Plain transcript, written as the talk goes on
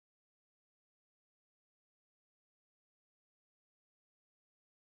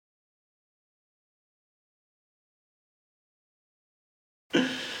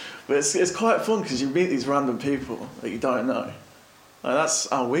But it's quite fun because you meet these random people that you don't know. Like, that's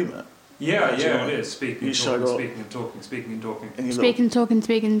how we met. Yeah, it is. Speaking and talking.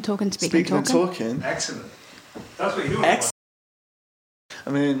 Excellent. That's what you do. I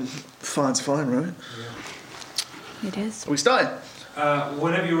mean, fine's fine, right? Yeah. It is. Are we starting?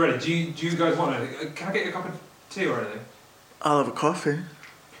 Whenever you're ready. Do you guys want it? Can I get you a cup of tea or anything? I'll have a coffee.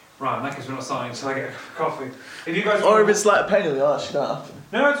 Right, in that case we're not starting until I get a coffee. If you guys or if it's like a pain in the arse, you don't have to.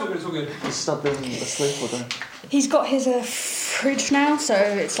 No, it's all good, it's all good. Just stop being asleep all day. He's got his fridge now, so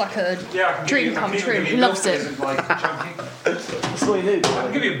it's like a dream come true. He loves it. That's all you need. I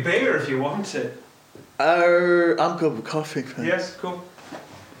can give you a beer if you want it. I'm good with coffee. Thanks. Yes, cool.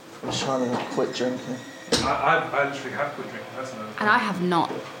 I'm trying to quit drinking. I literally have quit drinking, that's another thing. And I have not.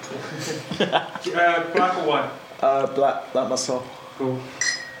 Black or white? Black, like myself. Cool.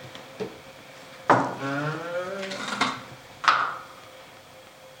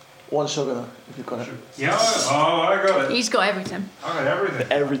 One sugar, if you've got it. Yeah, I got it. He's got everything. I got everything.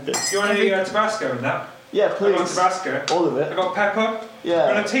 Everything. You want any Tabasco in that? Yeah, please. I got Tabasco. All of it. I got pepper.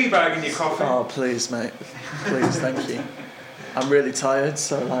 Yeah. And a tea bag in your coffee. Oh, please, mate. Please, thank you. I'm really tired,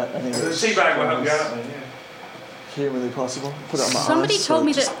 so like, anyway. The tea bag will help you out, mate. Yeah. Humanly possible. Put it on my Somebody eyes, told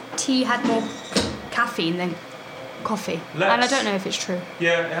me that tea had more caffeine than coffee. Less. And I don't know if it's true.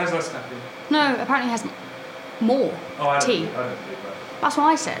 Yeah, it has less caffeine. No, apparently it has more tea. I don't believe that. That's what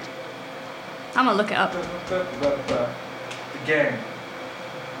I said. I'm gonna look it up. The game.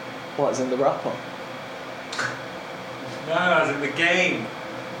 What, is in the wrapper? No, as in the game.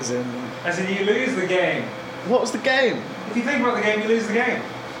 As in you lose the game. What was the game? If you think about the game, you lose the game.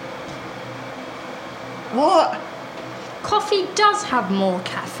 What? Coffee does have more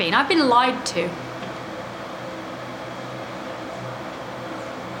caffeine. I've been lied to.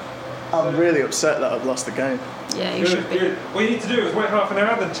 I'm really upset that I've lost the game. Yeah, you should be. What you need to do is wait half an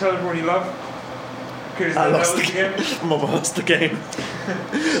hour, then tell everyone you love. Because I lost the game. Mum lost the game.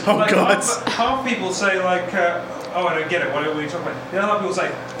 Oh, like, God. Half people say, like, oh, I don't get it, what are you talking about? The other people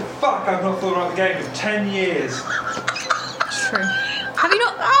say, fuck, I've not thought about the game in 10 years. It's true. Have you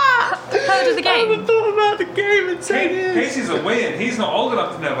not heard of the I game? haven't thought about the game in 10 years. Casey's a weird. He's not old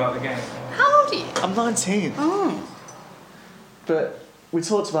enough to know about the game. How old are you? I'm 19. Oh. But we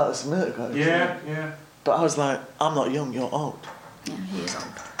talked about this a minute ago. Yeah. But I was like, I'm not young, you're old. Yeah, he is old.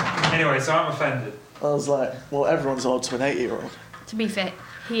 Anyway, so I'm offended. I was like, well, everyone's old to an 80-year-old. To be fair,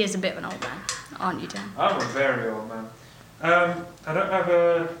 he is a bit of an old man, aren't you, Dan? I'm a very old man. I don't have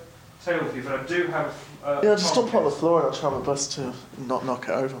a table for you, but I do have. Yeah, just dump it on the floor and I'll try my best to not knock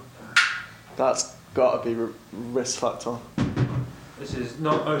it over. That's got to be risk factor. This is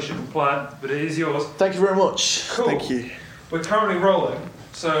not OSHA compliant, but it is yours. Thank you very much. Cool. Thank you. We're currently rolling,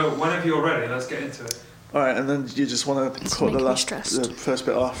 so whenever you're ready, let's get into it. All right, and then you just want to cut the first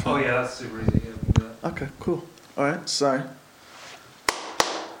bit off. Oh yeah, that's super easy. Yeah, we can do that. Okay, cool. All right, so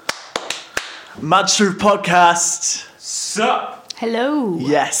Mad Truth Podcast. Sup? Hello.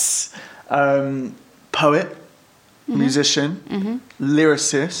 Yes. Poet, musician,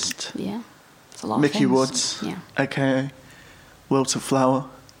 lyricist. Yeah. It's a lot Mickey of things. Woods. Yeah. AKA Wilted Flower.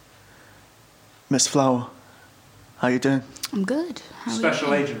 Miss Flower. How you doing? I'm good. How are Special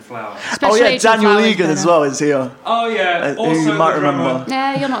you? Agent Flower. Special Agent Daniel Flower is Egan as better. well is here. Oh yeah. Who Also you might the drummer. remember.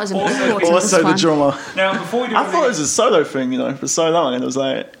 Yeah, you're not as important. Also as Also this the one. drummer. Now, before we do I thought it was a solo thing, for so long, and it was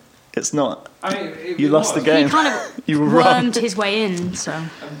like, it's not. I mean, You lost the game. He kind of You were wrong. wormed his way in, so.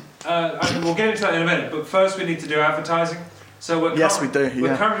 We'll get into that in a minute, but first we need to do advertising. So we're Yes, we do, We're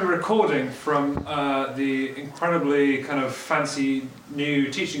yeah. currently recording from the incredibly kind of fancy new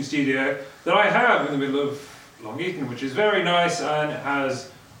teaching studio that I have in the middle of Long Eaton, which is very nice and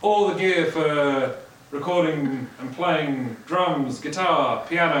has all the gear for recording and playing drums, guitar,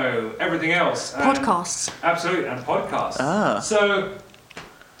 piano, everything else. And Podcasts. Absolutely, and podcasts. Ah. So,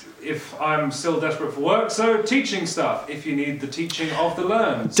 if I'm still desperate for work, so teaching stuff, if you need the teaching of the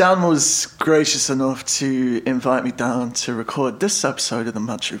learned. Dan was gracious enough to invite me down to record this episode of the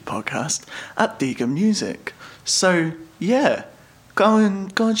Mad Truth Podcast at Deegan Music. So, yeah, go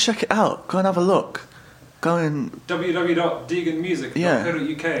and check it out. Go and have a look. Go and...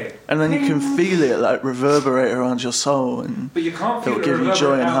 www.deeganmusic.co.uk. And then you can feel it like reverberate around your soul, and But you can't feel it'll it give you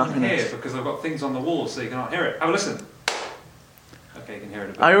joy and out happiness. here because I've got things on the wall so you cannot hear it. Have a listen. Okay, you can hear it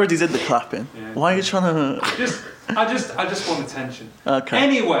a bit. I already did the clapping. Yeah. Why are you trying to... I just want attention. Okay.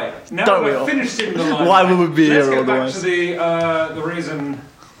 Anyway, now Don't that we we've all? finished in the line. Why would we be let's here get back otherwise? to the reason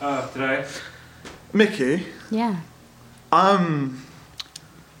today. Mickey, Yeah. I'm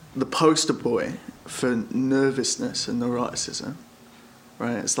the poster boy for nervousness and neuroticism,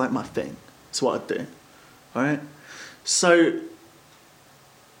 right? It's like my thing. It's what I do, right? So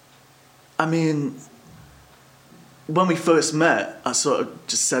I mean, when we first met, I sort of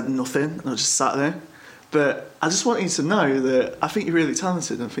just said nothing and I just sat there. But I just want you to know that I think you're really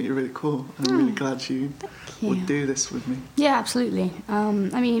talented and I think you're really cool. And I'm really glad you would do this with me. Yeah, absolutely. I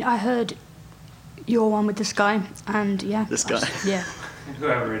mean, I heard your one with this guy, and yeah. This guy? Yeah.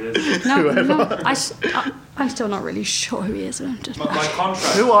 Whoever it is. I'm still not really sure who he is. My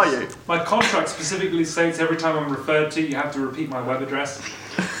contract. Who are you? My contract specifically states every time I'm referred to, you have to repeat my web address.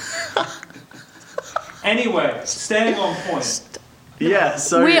 Anyway, staying on point. Yeah,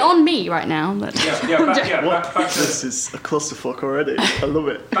 so... We're on me right now. But back to... This is a clusterfuck already. I love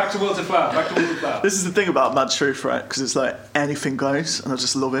it. Back to Wilted Flower. This is the thing about Mad Truth, right? Because it's like anything goes, and I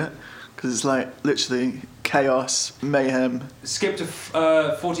just love it. Because it's like literally chaos, mayhem. Skip to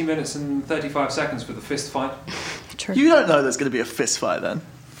 40 minutes and 35 seconds for the fist fight. True. You don't know there's going to be a fist fight then?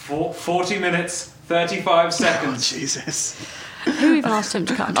 40 minutes, 35 seconds. Oh, Jesus. Who even asked him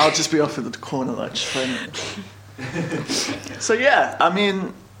to come? I'll just be off in the corner like training. So yeah, I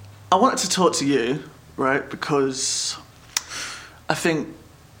mean, I wanted to talk to you, right? Because I think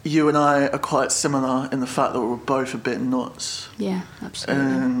you and I are quite similar in the fact that we're both a bit nuts. Yeah, absolutely.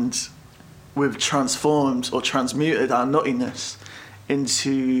 And we've transformed or transmuted our nuttiness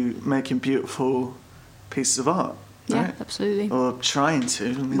into making beautiful pieces of art. Right? Yeah, absolutely. Or trying to.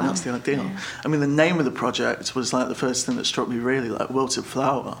 I mean, that's the ideal. Yeah. I mean, the name of the project was like the first thing that struck me really, like Wilted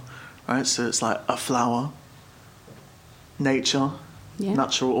Flower, right? So it's like a flower, nature,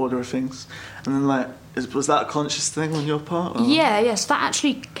 natural order of things. And then like, was that a conscious thing on your part? Or? Yeah, yes. That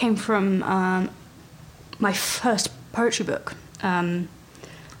actually came from my first poetry book.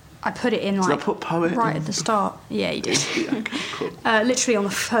 I put it in like... Did I put poet right in? At the start. Yeah, you did. Yeah, okay, cool. Literally on the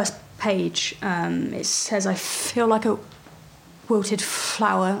first page, it says, I feel like a wilted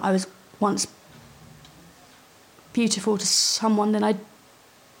flower. I was once beautiful to someone, then I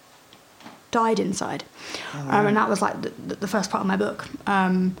died inside. Oh, right. And that was like the first part of my book.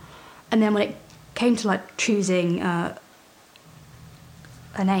 And then when it came to like choosing a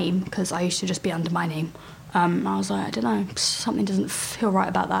name, because I used to just be under my name, I was like, I don't know, something doesn't feel right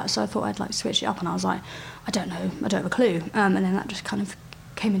about that, so I thought I'd like switch it up, and I was like, I don't know, I don't have a clue. And then that just kind of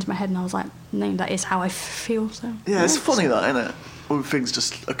came into my head, and I was like, no, that is how I feel. So yeah, it's funny that, isn't it? When things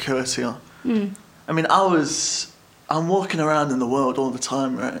just occur to you. Mm. I mean, I'm walking around in the world all the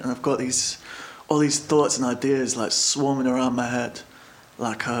time, right? And I've got all these thoughts and ideas like swarming around my head,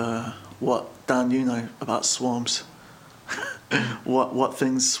 like what Dan, you know about swarms? what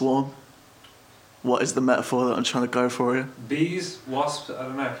things swarm? What is the metaphor that I'm trying to go for here? Bees, wasps, I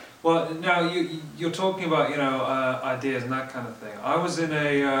don't know. Well, no, you're talking about, ideas and that kind of thing. I was in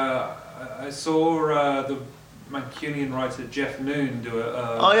I saw the Mancunian writer Jeff Noon do it.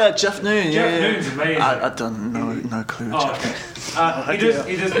 Oh yeah, Jeff Noon. Jeff Noon's amazing. I don't know, no clue. Okay.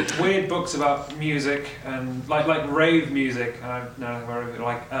 He does weird books about music and like rave music, and I don't know where it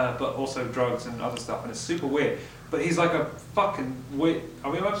but also drugs and other stuff, and it's super weird. But he's like a fucking weird...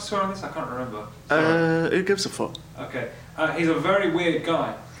 Are we allowed to swear on this? I can't remember. Who gives a fuck? Okay. He's a very weird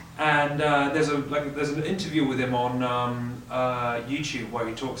guy. And there's an interview with him on YouTube where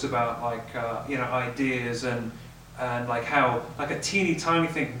he talks about ideas and like how like a teeny tiny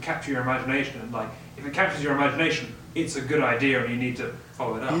thing can capture your imagination, and like if it captures your imagination, it's a good idea and you need to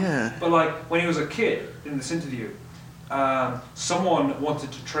follow it up. Yeah. But like when he was a kid in this interview, someone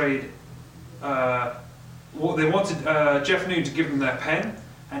wanted to trade... they wanted Jeff Noon to give them their pen,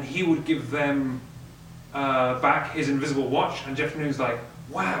 and he would give them back his invisible watch. And Jeff Noon's like,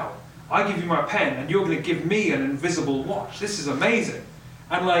 "Wow, I give you my pen, and you're going to give me an invisible watch. This is amazing."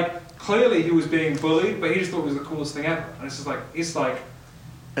 And like, clearly he was being bullied, but he just thought it was the coolest thing ever. And it's like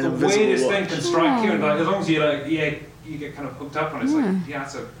the weirdest thing can strike you, and like as long as you you get kind of hooked up on it, it's like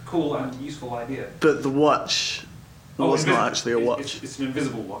it's a cool and useful idea. But the watch was not actually a watch. It's an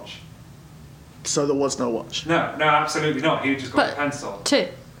invisible watch. So there was no watch? No, absolutely not. He just got the pen stolen. To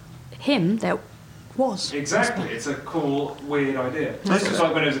him, there was. Exactly. It's a cool, weird idea. So this was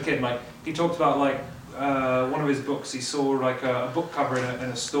like when he was a kid. Like he talked about like one of his books. He saw like a book cover in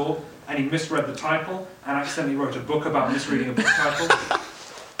a store, and he misread the title and accidentally wrote a book about misreading a book title.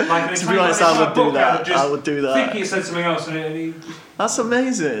 Like, to be honest, I would do that. I think he said something else, and he... That's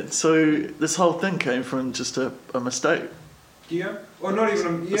amazing. So this whole thing came from just a mistake. Yeah, or not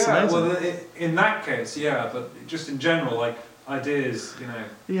even. Well, in that case, yeah, but just in general, like ideas,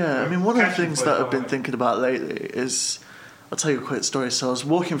 Yeah, I mean, one of the things that I've been thinking about lately is, I'll tell you a quick story. So I was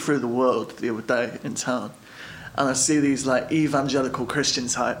walking through the world the other day in town, and I see these like evangelical Christian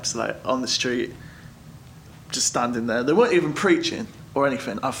types like on the street, just standing there. They weren't even preaching or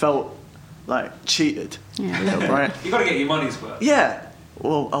anything. I felt like cheated. Yeah, a little bit. Right? You got to get your money's worth. Yeah.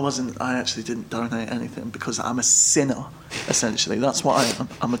 Well, I actually didn't donate anything because I'm a sinner, essentially. That's what I am.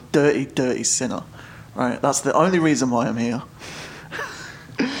 I'm a dirty, dirty sinner, right? That's the only reason why I'm here.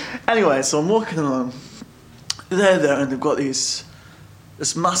 Anyway, so I'm walking along. They're there, and they've got this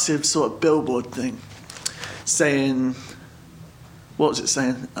massive sort of billboard thing saying, what was it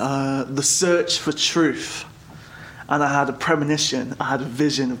saying? The search for truth. And I had a premonition, I had a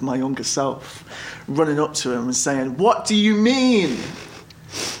vision of my younger self running up to him and saying, "What do you mean?"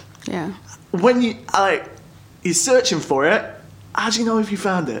 Yeah. When you're searching for it, how do you know if you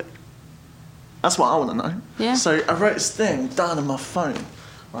found it? That's what I want to know. Yeah. So I wrote this thing down on my phone,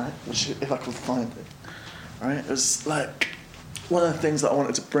 right? Which, if I could find it, right? It was like one of the things that I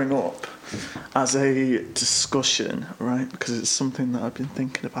wanted to bring up as a discussion, right? Because it's something that I've been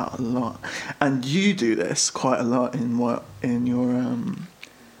thinking about a lot, and you do this quite a lot in your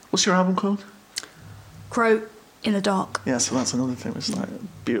what's your album called? Crow in the Dark. Yeah, so that's another thing. It's like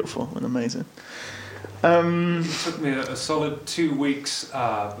beautiful and amazing. It took me a solid 2 weeks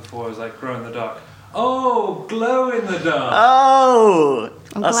before I was like, Grow in the Dark. Oh, Glow in the Dark. Oh,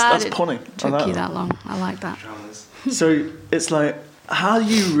 I'm that's glad punny. it took you that long. I like that. So it's like, how do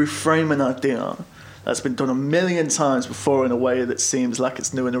you reframe an idea that's been done a million times before in a way that seems like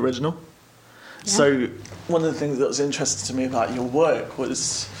it's new and original? Yeah. So one of the things that was interesting to me about your work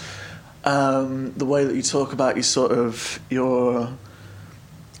was the way that you talk about your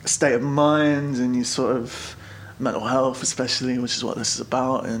state of mind and your sort of mental health, especially, which is what this is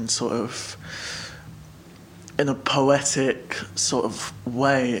about, and sort of in a poetic sort of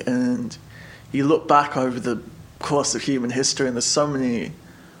way. And you look back over the course of human history, and there's so many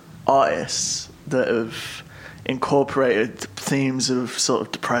artists that have incorporated themes of sort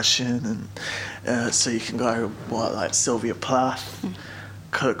of depression, and so you can go like Sylvia Plath,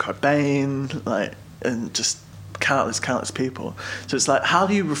 Kurt Cobain, and just countless people. So it's like, how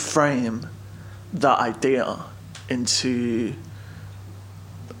do you reframe that idea into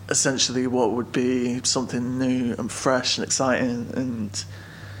essentially what would be something new and fresh and exciting? And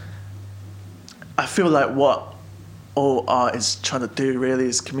I feel like what all art is trying to do really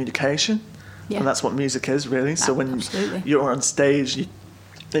is communication. Yeah. And that's what music is, really. So when you're on stage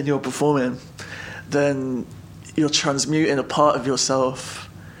and you're performing, then you're transmuting a part of yourself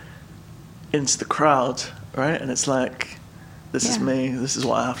into the crowd, right? And it's like, this is me, this is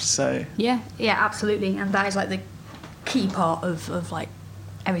what I have to say. Yeah, absolutely. And that is like the key part of like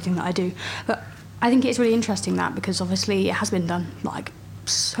everything that I do. But I think it's really interesting that, because obviously it has been done like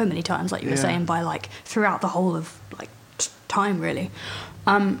so many times, like you were saying, by like throughout the whole of like time, really.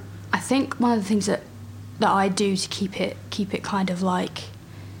 I think one of the things that I do to keep it kind of like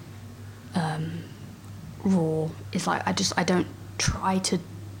raw is like I don't try to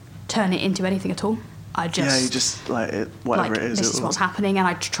turn it into anything at all. I just you just like it, whatever like, it is. This is what's happening, and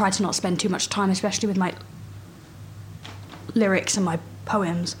I try to not spend too much time, especially with my lyrics and my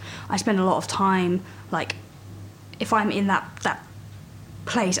poems. I spend a lot of time, like, if I'm in that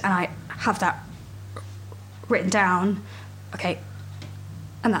place and I have that written down, okay,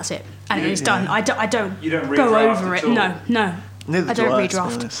 and that's it, and it's done. I don't go over it. No. Neither I don't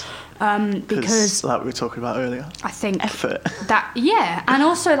redraft. Because like we were talking about earlier, I think effort. That and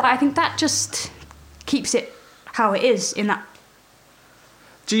also like I think that just keeps it how it is in that.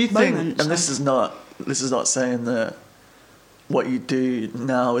 Do you moment, think? And this is not saying that what you do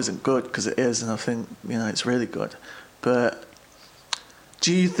now isn't good, because it is, and I think it's really good. But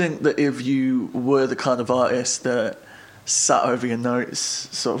do you think that if you were the kind of artist that sat over your notes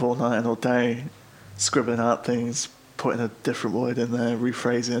sort of all night and all day, scribbling out things, putting a different word in there,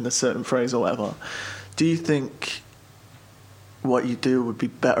 rephrasing a certain phrase or whatever, do you think what you do would be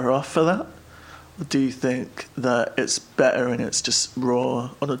better off for that? Or do you think that it's better and it's just raw,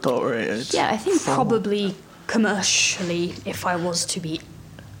 unadulterated? Yeah, I think probably commercially, if I was to be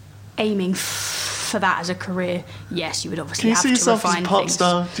aiming for that as a career, yes, you would obviously have to refine things. Do you see yourself as a pop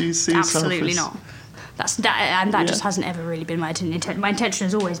star? Do you see yourself as... Absolutely not. That just hasn't ever really been my intention. My intention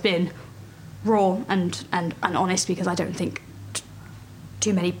has always been raw and honest, because I don't think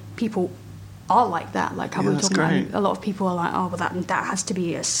too many people are like that. Like how we were talking about, a lot of people are like, oh, well, that has to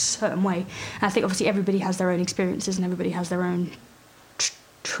be a certain way. And I think obviously everybody has their own experiences and everybody has their own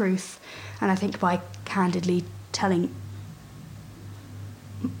truth. And I think by candidly telling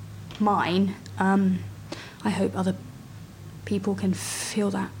mine, I hope other people can feel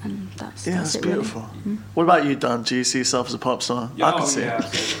that, and that's it, beautiful. Really. Mm-hmm. What about you, Dan? Do you see yourself as a pop star? I can see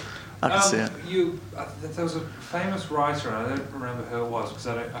it. I can see it. There was a famous writer, and I don't remember who it was because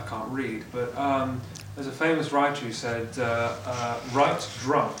I can't read, but there's a famous writer who said, write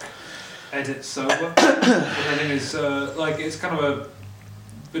drunk, edit sober. Which I think is it's kind of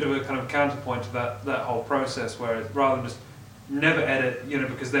bit of a kind of counterpoint to that whole process, where rather than just never edit,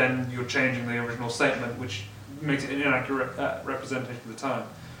 because then you're changing the original statement, which makes it an inaccurate representation of the time.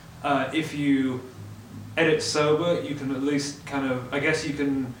 If you edit sober, you can at least I guess you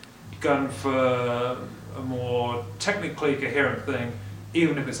can gun for a more technically coherent thing,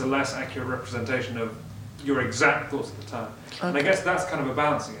 even if it's a less accurate representation of your exact thoughts at the time. Okay. And I guess that's kind of a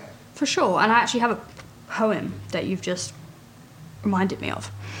balancing act. For sure, and I actually have a poem that you've just reminded me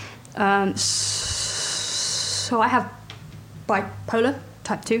of. So I have bipolar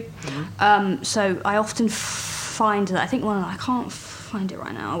type 2. Mm-hmm. So I often find that, I think I can't find it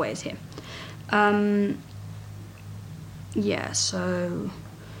right now. Oh, wait, it's here. So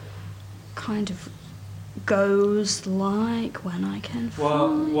kind of goes like when I can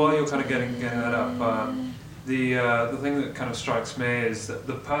while you're kind of getting that up, the thing that kind of strikes me is that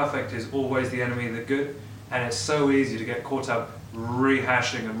the perfect is always the enemy of the good, and it's so easy to get caught up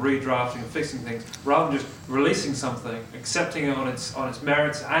rehashing and redrafting and fixing things rather than just releasing something, accepting it on its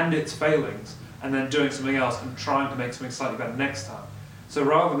merits and its failings, and then doing something else and trying to make something slightly better next time. So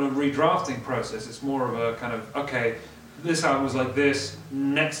rather than a redrafting process, it's more of a kind of, okay, this album was like this,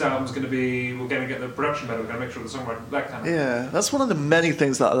 next album's going to be, we're going to get the production better, we're going to make sure the songwriting, that kind of thing. Yeah, that's one of the many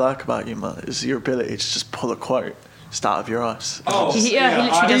things that I like about you, man, is your ability to just pull a quote just out of your ass. Oh, he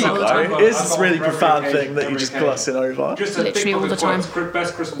literally does it all the time. It is this really profound thing that you're just glossing over. Just a literally all the time.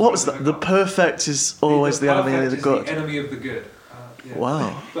 Best Christmas. What was that? The perfect is always the enemy of the good. The enemy of the good. Yeah.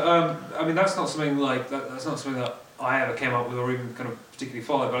 Wow. But I mean, that's not something that's not something that I ever came up with or even kind of particularly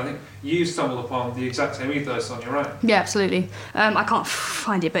followed. But I think you stumbled upon the exact same ethos on your own. Yeah, absolutely. I can't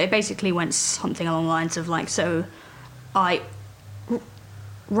find it, but it basically went something along the lines of so I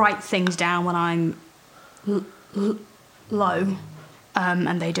write things down when I'm low,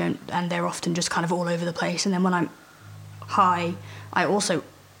 and they're often just kind of all over the place. And then when I'm high, I also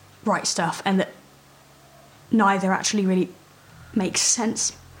write stuff, and that neither actually really makes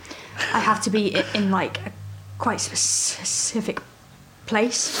sense. I have to be in a quite specific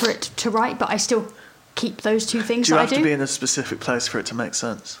place for it to write, but I still keep those two things. Do you have to be in a specific place for it to make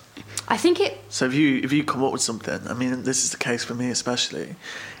sense? I think it. So if you come up with something, I mean, this is the case for me especially,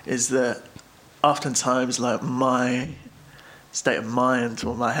 is that oftentimes my state of mind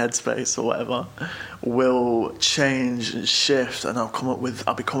or my headspace or whatever will change and shift, and I'll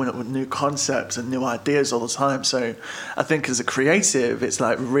be coming up with new concepts and new ideas all the time. So I think as a creative, it's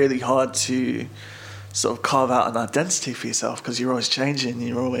really hard to sort of carve out an identity for yourself, because you're always changing,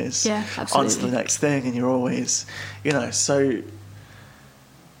 you're always on to the next thing, and you're always, so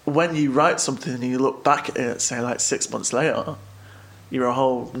when you write something and you look back at it, say 6 months later, you're a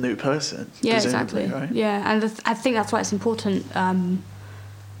whole new person. Yeah, exactly. Right? Yeah, and I think that's why it's important,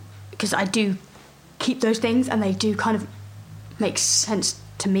 because I do keep those things, and they do kind of make sense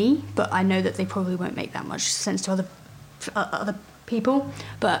to me, but I know that they probably won't make that much sense to other people.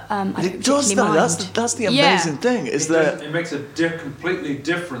 But I don't it does though. That's the amazing thing. Is that it makes a completely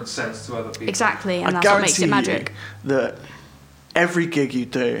different sense to other people. Exactly, and that's what makes it magic. That every gig you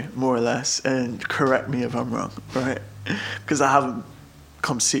do, more or less, and correct me if I'm wrong, right? Because I haven't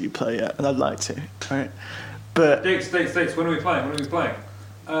come see you play yet, and I'd like to, right? But dates. When are we playing?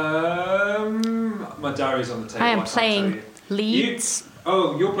 My diary's on the table. I am playing Leeds.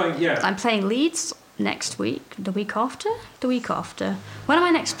 You're playing, yeah. I'm playing Leeds next week. The week after. When am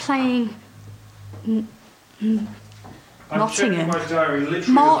I next playing? Nottingham. My diary,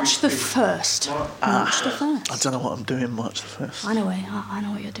 literally March the 1st. March the 1st. I don't know what I'm doing March the 1st. I know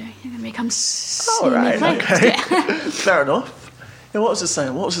what you're doing. You're going to become all right, okay. Fair enough. Yeah, what was it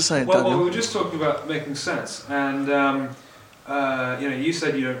saying, well, Daniel? Well, we were just talking about making sense, and you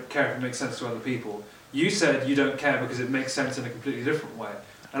said you don't care if it makes sense to other people. You said you don't care because it makes sense in a completely different way.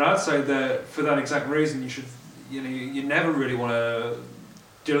 And I'd say that for that exact reason, you never really want to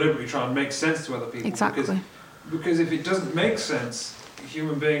deliberately try and make sense to other people. Exactly. Because if it doesn't make sense,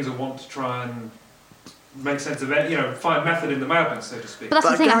 human beings will want to try and make sense of it, find method in the madness, so to speak. But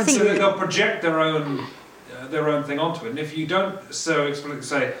that's the thing, I think. So they'll project their own thing onto it. And if you don't so explicitly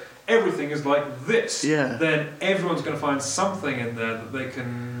say, everything is like this, then everyone's going to find something in there that they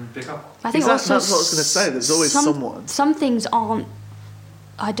can pick up on. I think also that's what I was going to say. There's always someone. Some things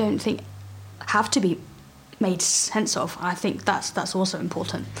I don't think, have to be made sense of. I think that's also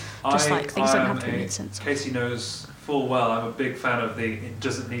important. Just things don't have to be made sense of. Casey knows full well I'm a big fan of it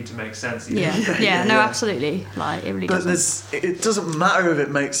doesn't need to make sense either. Absolutely. It really doesn't. But it doesn't matter if it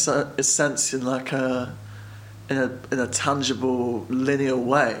makes sense in in a tangible, linear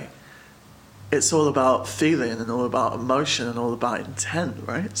way. it's all about feeling and all about emotion and all about intent,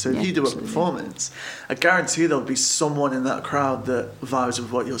 right? So if Yeah, you do a absolutely. performance, I guarantee there'll be someone in that crowd that vibes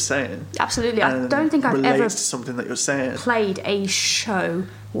with what you're saying. Absolutely. I and don't think I've relates ever to something that you're saying. played a show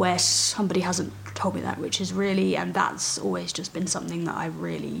where somebody hasn't told me that, which is really, and that's always just been something that I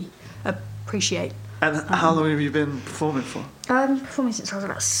really appreciate. And how long have you been performing for? Performing since I was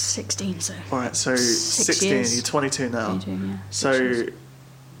about 16, so. All right, so 16, years. you're 22 now. 22, yeah. So 6 years.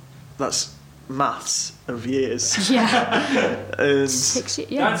 that's maths of years. Yeah. And 6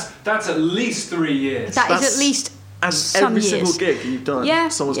 years, yeah. That's at least 3 years. That is that's- at least and some every years. single gig you've done, Yeah,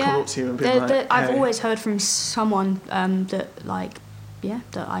 someone's yeah. come up to you and been I've hey. always heard from someone that like, yeah,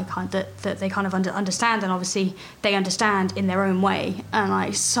 that I kind that they kind of understand, and obviously they understand in their own way, and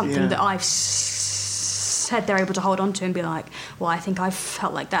like something Yeah. that I've said they're able to hold on to and be like, well, I think I've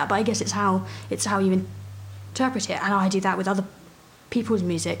felt like that, but I guess it's how you interpret it, and I do that with other people's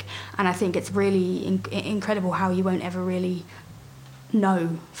music, and I think it's really incredible how you won't ever really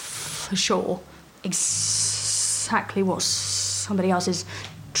know for sure exactly what somebody else is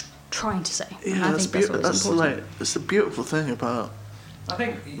trying to say. And Yeah, I that's think that's beautiful. what's That's important. like it's the beautiful thing about I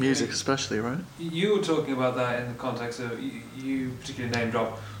think music, especially, right? You were talking about that in the context of you particularly name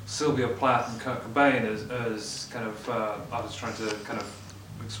drop Sylvia Plath and Kurt Cobain as kind of artists trying to kind of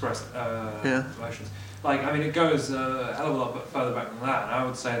express emotions. Like, I mean, it goes a hell of a lot further back than that. And I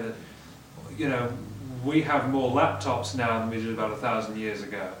would say that, you know, we have more laptops now than we did about 1,000 years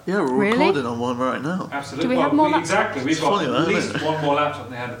ago. Yeah, we're Really? recording on one right now. Absolutely. Do we have more laptops? Exactly. We've It's got funny, at isn't least it? one more laptop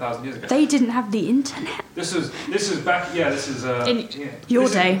than they had 1,000 years ago. They didn't have the internet. This is back. Yeah, this is In yeah, your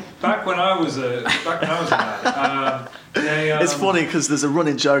this is day. back when I was a lad. It's funny because there's a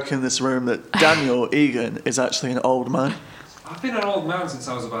running joke in this room that Daniel Egan is actually an old man. I've been an old man since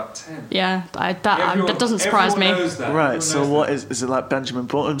I was about 10. Yeah, that doesn't surprise me. Everyone knows that. Right, Everyone so knows what that. is it like Benjamin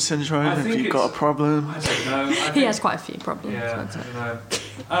Button syndrome? I Have think you got a it's- problem? I don't know. I He think- has quite a few problems. Yeah, I'd say.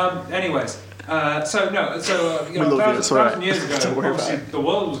 I don't know. Anyways, you We know, love you, it's all right. 1,000 years ago, Don't worry about obviously the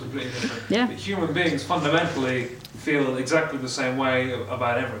world was completely different. Yeah. But human beings fundamentally feel exactly the same way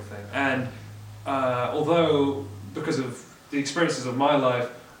about everything. And although, because of the experiences of my life,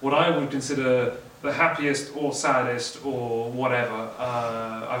 what I would consider the happiest or saddest or whatever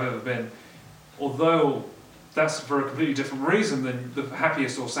I've ever been, although that's for a completely different reason than the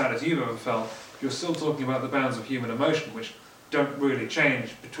happiest or saddest you've ever felt, you're still talking about the bounds of human emotion, which don't really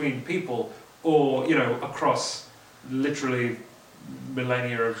change between people or, you know, across literally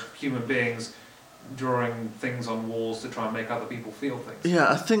millennia of human beings drawing things on walls to try and make other people feel things. Yeah,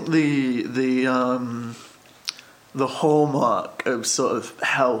 I think the hallmark of sort of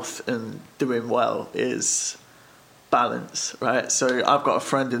health and doing well is balance, right? So I've got a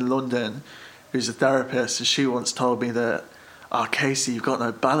friend in London who's a therapist, and she once told me that, Casey, you've got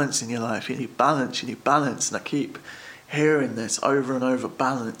no balance in your life. You need balance. And I keep hearing this over and over,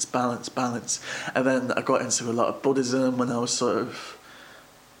 balance. And then I got into a lot of Buddhism when I was sort of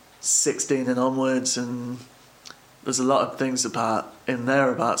 16 and onwards, and there's a lot of things in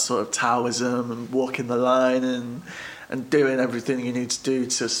there about sort of Taoism and walking the line and doing everything you need to do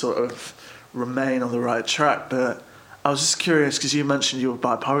to sort of remain on the right track. But I was just curious because you mentioned you were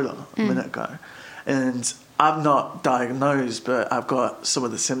bipolar a minute ago, and I'm not diagnosed, but I've got some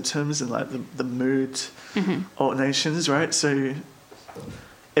of the symptoms and like the mood alternations, right? So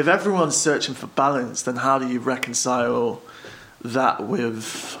if everyone's searching for balance, then how do you reconcile that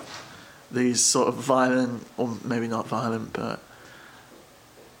with these sort of violent, or maybe not violent, but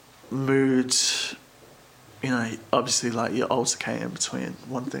mood, you know, obviously like you're altercating between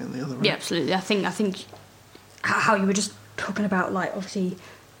one thing and the other, right? Yeah, absolutely. I think how you were just talking about, like, obviously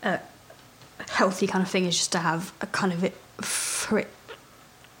a healthy kind of thing is just to have a kind of it for it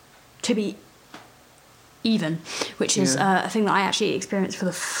to be even, which is a thing that I actually experienced for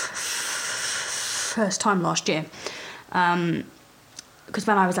the first time last year, because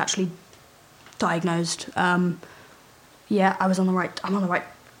when I was actually diagnosed, I'm on the right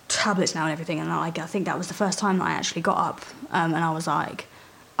tablets now and everything, and I think that was the first time that I actually got up, and I was like,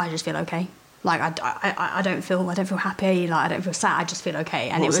 I just feel okay. Like I don't feel happy. Like I don't feel sad. I just feel okay,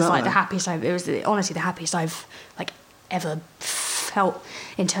 and What it was was that like like? honestly the happiest I've like ever felt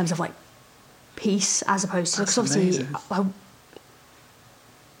in terms of like peace, as opposed to, That's because obviously amazing. I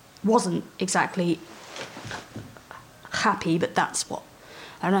wasn't exactly happy, but that's what.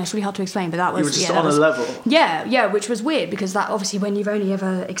 I don't know, it's really hard to explain, but that was... You were just that on was, a level. Yeah, which was weird, because that obviously when you've only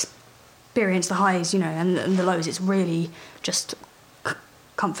ever experienced the highs, you know, and the lows, it's really just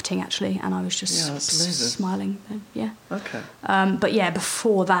comforting, actually, and I was just that's amazing. smiling then, yeah. Okay. But yeah,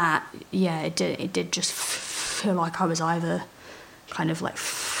 before that, yeah, it did just feel like I was either kind of like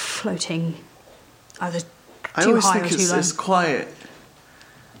floating either I too always high think or too low. it's quite.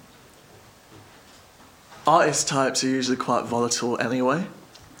 Artist types are usually quite volatile anyway,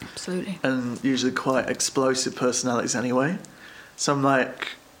 Absolutely. and usually quite explosive personalities anyway. So I'm like,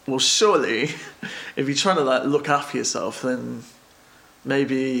 well, surely, if you're trying to like look after yourself, then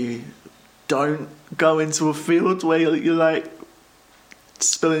maybe don't go into a field where you're like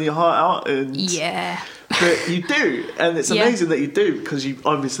spilling your heart out. And Yeah. but you do, and it's Yeah. amazing that you do, because you've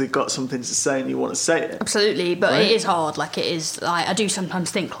obviously got something to say and you want to say it. Absolutely, but Right? it is hard. Like it is. Like I do sometimes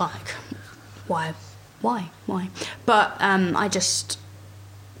think like, why? But I just,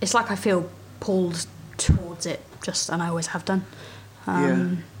 it's like I feel pulled towards it. Just, and I always have done.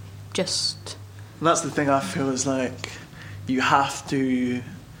 Yeah. Just. And that's the thing I feel is like you have to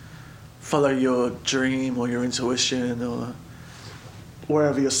follow your dream or your intuition or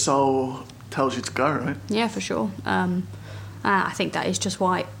wherever your soul tells you to go, right? Yeah, for sure. I think that is just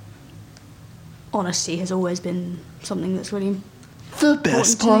why honesty has always been something that's really The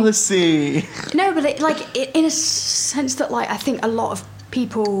best to me. policy. no, but in a sense that like I think a lot of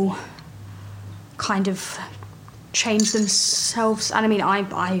people kind of change themselves, and I mean I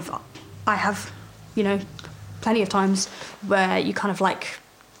have, you know, plenty of times where you kind of like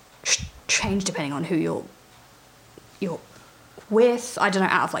change depending on who you're with. I don't know,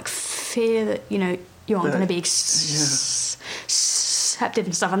 out of like fear that, you know, you aren't going to be accepted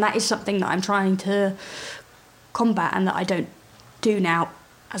and stuff, and that is something that I'm trying to combat and that I don't do now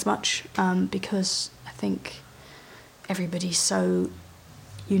as much, because I think everybody's so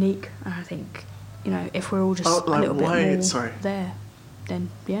unique, and I think, you know, if we're all just a little bit more there, then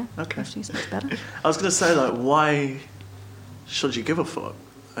yeah, Okay. everything's much better. I was going to say, like, why should you give a fuck?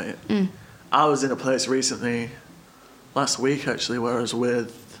 Like, I was in a place recently, last week actually, where I was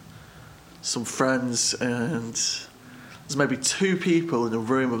with some friends, and there's maybe 2 people in a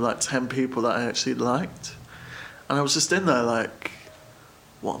room of like 10 people that I actually liked. And I was just in there like,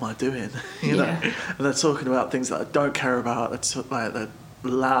 what am I doing? you know? Yeah. And they're talking about things that I don't care about. They're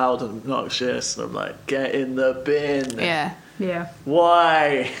loud and obnoxious. And I'm like, get in the bin. Yeah.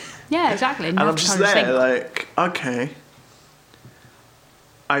 Why? Yeah, exactly. And I'm just there like, okay.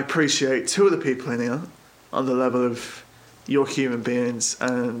 I appreciate 2 of the people in here on the level of you're human beings,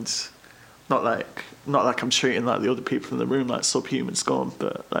 and not like I'm treating like the other people in the room like subhuman scum,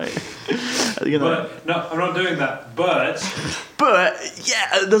 but like, you know. But no, I'm not doing that. But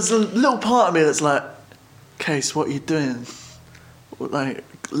yeah, there's a little part of me that's like, Case, what are you doing? Like,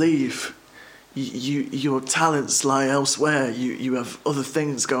 leave. Your talents lie elsewhere. You have other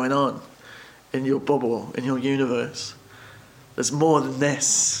things going on in your bubble, in your universe. There's more than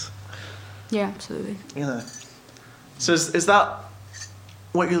this. Yeah, absolutely. You know. So is that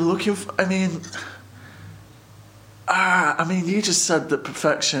what you're looking for? I mean, you just said that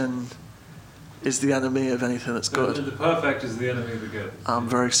perfection is the enemy of anything that's good. The perfect is the enemy of the good. I'm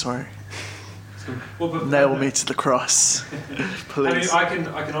very sorry. Well, Nail me to the cross, please. I mean,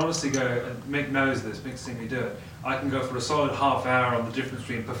 I can honestly go, and Mick knows this, Mick's seen me do it. I can go for a solid half hour on the difference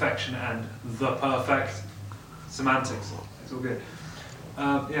between perfection and the perfect semantics. It's all good.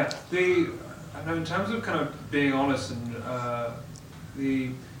 Yeah, I know in terms of kind of being honest and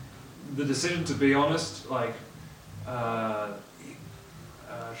the decision to be honest, like, trying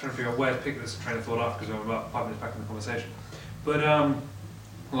to figure out where to pick this train of thought off because I'm about 5 minutes back in the conversation. But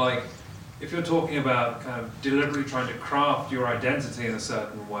like, if you're talking about kind of deliberately trying to craft your identity in a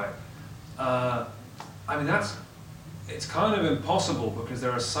certain way, I mean it's kind of impossible because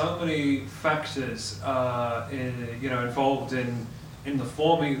there are so many factors involved in the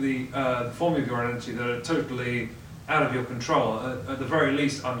forming of your identity that are totally out of your control. At the very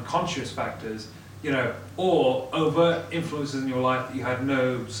least, unconscious factors, you know, or overt influences in your life that you had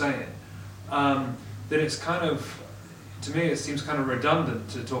no say in. That it's kind of, to me, it seems kind of redundant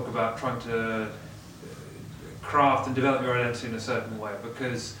to talk about trying to craft and develop your identity in a certain way,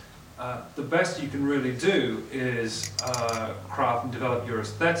 because the best you can really do is craft and develop your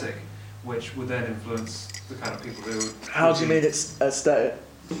aesthetic, which would then influence the kind of people who... How do you mean it's aesthetic?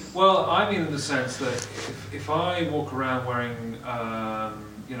 Well, I mean in the sense that if I walk around wearing,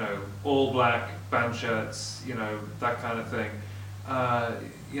 all black band shirts, you know, that kind of thing,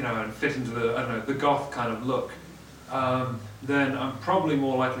 and fit into the goth kind of look, then I'm probably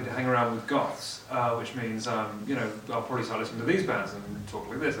more likely to hang around with goths, which means, I'll probably start listening to these bands and talk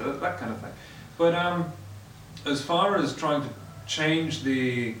like this, that kind of thing. But as far as trying to change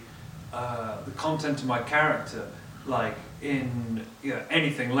the content of my character, like in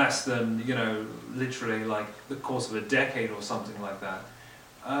anything less than literally like the course of a decade or something like that,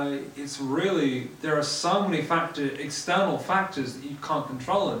 it's really, there are so many external factors that you can't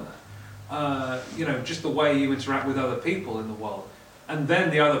control in that. just the way you interact with other people in the world, and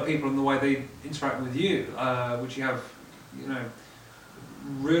then the other people and the way they interact with you, which you have,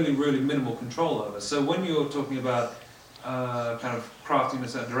 really, really minimal control over. So when you're talking about kind of crafting in a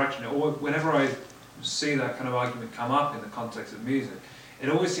certain direction, or whenever I see that kind of argument come up in the context of music, it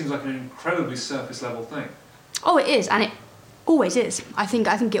always seems like an incredibly surface level thing. Oh, it is, and it always is. I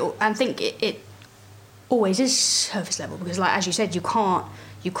think it always is surface level, because, like as you said, you can't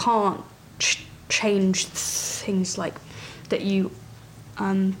change things like that you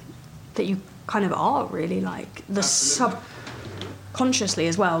kind of are, really, like the subconsciously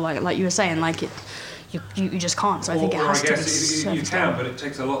as well, like you were saying, like it. You just can't, so I think it has to be surface level. You can, but it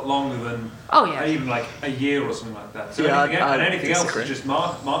takes a lot longer than even like a year or something like that. So anything else is just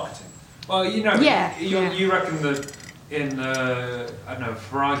marketing. Well, you reckon that in I don't know,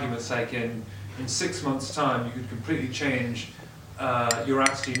 for argument's sake, in 6 months' time, you could completely change your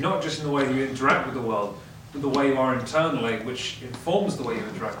attitude, not just in the way you interact with the world, but the way you are internally, which informs the way you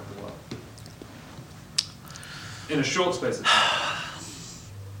interact with the world in a short space of time.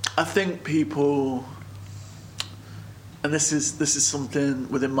 I think people, and this is something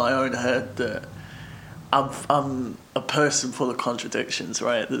within my own head, that I'm a person full of contradictions,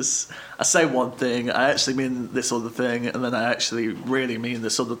 right? I say one thing, I actually mean this other thing, and then I actually really mean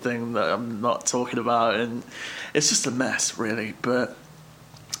this other thing that I'm not talking about, and it's just a mess, really. But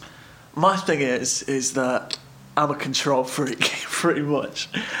my thing is that I'm a control freak, pretty much,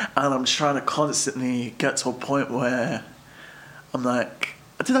 and I'm trying to constantly get to a point where I'm like,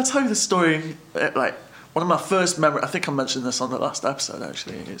 did I tell you the story? Like, one of my first memories, I think I mentioned this on the last episode,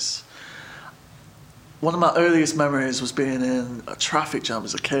 actually, is one of my earliest memories was being in a traffic jam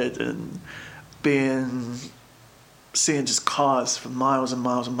as a kid and seeing just cars for miles and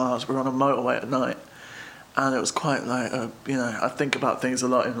miles and miles. We were on a motorway at night, and it was quite like, I think about things a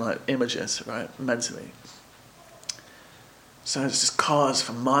lot in like images, right, mentally. So it's just cars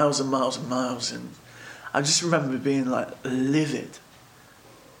for miles and miles and miles, and I just remember being like livid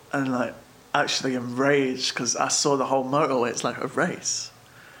and like actually enraged because I saw the whole motorway. It's like a race.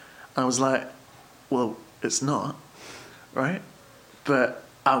 I was like, well, it's not, right? But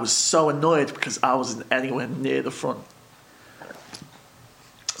I was so annoyed because I wasn't anywhere near the front.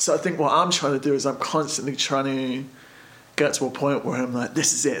 So I think what I'm trying to do is I'm constantly trying to get to a point where I'm like,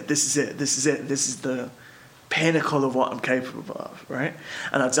 this is it, this is it, this is it, this is the pinnacle of what I'm capable of, right?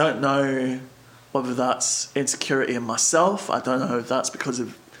 And I don't know whether that's insecurity in myself. I don't know if that's because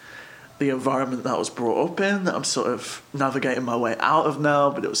of the environment that I was brought up in, that I'm sort of navigating my way out of now,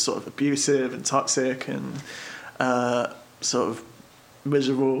 but it was sort of abusive and toxic and sort of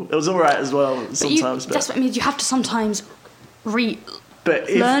miserable. It was all right as well sometimes. That's what I mean. You have to sometimes learn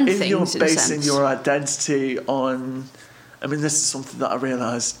if things. You're basing your identity on, I mean, this is something that I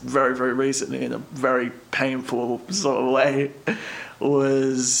realised very, very recently in a very painful sort of way,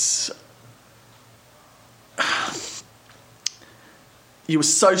 was you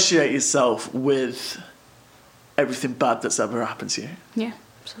associate yourself with everything bad that's ever happened to you. Yeah,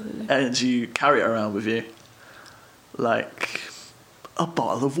 absolutely. And you carry it around with you like a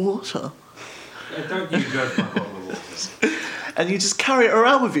bottle of water. Don't you judge my bottle of water. And you just carry it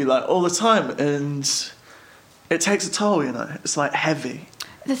around with you like all the time, and it takes a toll, you know. It's like heavy.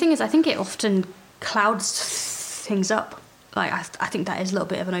 The thing is, I think it often clouds things up. Like, I think that is a little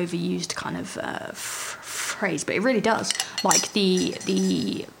bit of an overused kind of phrase, but it really does. Like,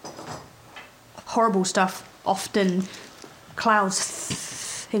 the horrible stuff often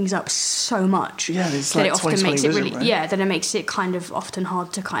clouds things up so much. Yeah, it's that like it often makes it vision, really, right? yeah, then it makes it kind of often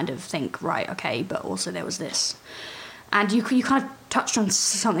hard to kind of think, right, okay, but also there was this. And you kind of touched on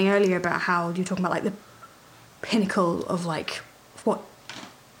something earlier about how you're talking about like the pinnacle of like what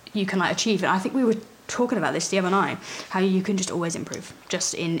you can like achieve, and I think we were talking about this the other night, how you can just always improve,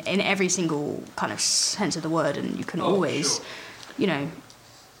 just in every single kind of sense of the word, and you can always, sure. you know,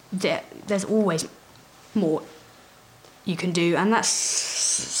 there's always more you can do, and that's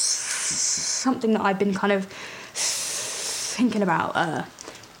something that I've been kind of thinking about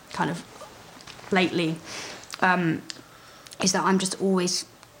kind of lately, is that I'm just always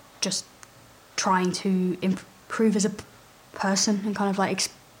just trying to improve as a person and kind of like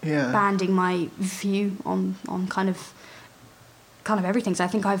expanding my view on kind of everything. So I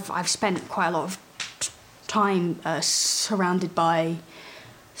think I've spent quite a lot of time surrounded by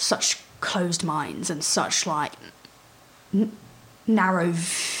such closed minds and such like narrow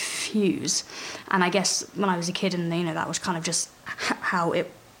views, and I guess when I was a kid, and you know, that was kind of just how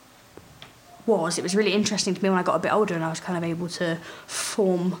it was. It was really interesting to me when I got a bit older and I was kind of able to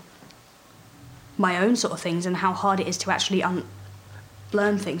form my own sort of things, and how hard it is to actually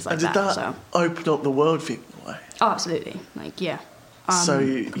learn things like and did that So. open up the world for you in a way? Oh, absolutely. Like, yeah. So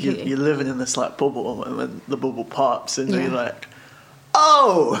Completely. you're living in this like bubble, and then the bubble pops, and Yeah. you're like,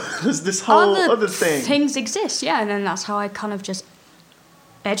 oh, there's this whole other thing. Things exist, yeah, and then that's how I kind of just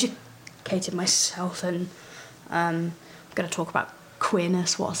educated myself, and I'm going to talk about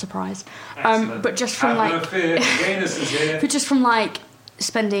queerness. What a surprise! Excellent. But just from Have no like, fear, gayness is here. but just from like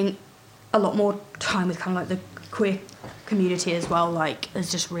spending a lot more time with kind of like the queer community as well, like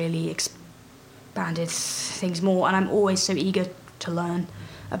has just really expanded things more, and I'm always so eager to learn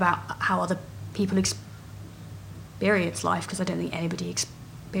about how other people experience life, because I don't think anybody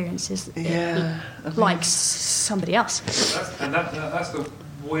experiences it like somebody else. That's the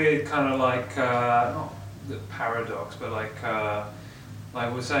weird kind of like not the paradox, but like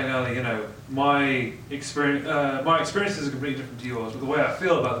we were saying earlier, you know, my experiences are completely different to yours, but the way I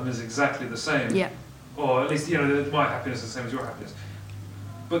feel about them is exactly the same. Yeah. Or at least, you know, my happiness is the same as your happiness.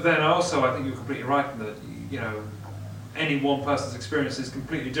 But then also, I think you're completely right in that, you know, any one person's experience is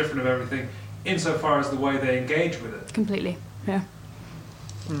completely different of everything, insofar as the way they engage with it. Completely, yeah.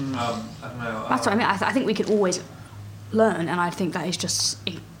 I don't know. That's what I mean. I think we can always learn, and I think that is just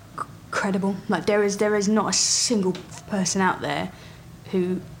incredible. Like there is not a single person out there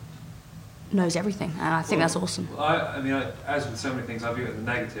who knows everything, and I think that's awesome. I mean, as with so many things, I view it as a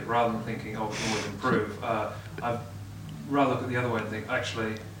negative rather than thinking, oh, we can always improve. I'd rather look at the other way and think,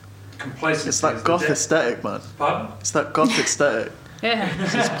 actually, complacency. It's that goth aesthetic, man. Pardon? It's that goth aesthetic. Yeah.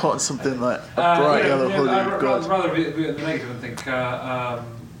 It's putting something like a bright yellow hoodie. I'd rather view it as the negative and think,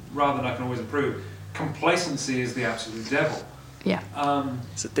 rather than I can always improve. Complacency is the absolute devil. Yeah.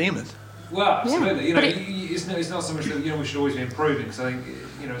 It's a demon. Well, absolutely. Yeah, You know, it's not so much that, you know, we should always be improving. Because I think,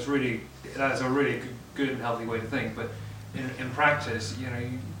 you know, that's a really good and healthy way to think. But in practice, you know,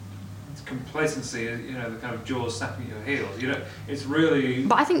 complacency is, you know, the kind of jaws snapping at your heels. You know, it's really.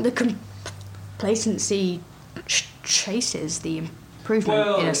 But I think the complacency chases the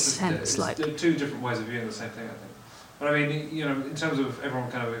improvement in a sense. Like there are two different ways of viewing the same thing, I think. But I mean, you know, in terms of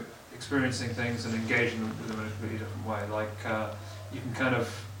everyone kind of experiencing things and engaging with them in a completely different way, like you can kind of,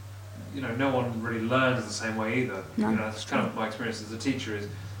 you know, no one really learns the same way either. No, you know, that's kind of my experience as a teacher is,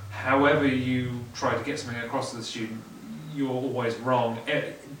 however you try to get something across to the student, you're always wrong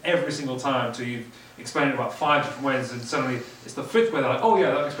every single time till you've explained it about 5 different ways, and suddenly it's the 5th way they're like, oh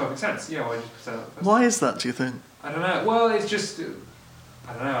yeah, that makes perfect sense. Yeah, well, I just said that first. Why is that, do you think? I don't know. Well, it's just,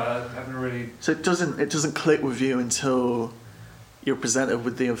 I don't know. I haven't really. So it doesn't click with you until you're presented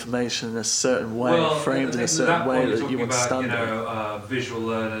with the information in a certain way, framed in a certain way that you understand it. You know, visual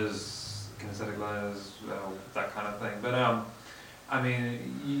learners, kinesthetic learners, that kind of thing. But I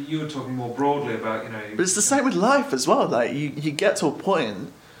mean, you were talking more broadly about, you know. But it's the same with life as well. Like you get to a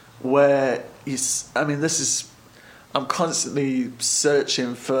point where I'm constantly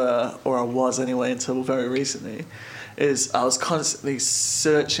searching for, or I was anyway until very recently, I was constantly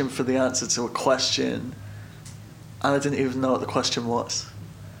searching for the answer to a question, and I didn't even know what the question was.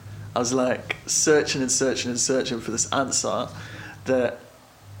 I was like searching and searching and searching for this answer that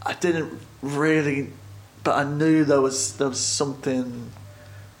I didn't really, but I knew there was something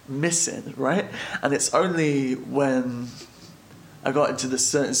missing, right? And it's only when I got into this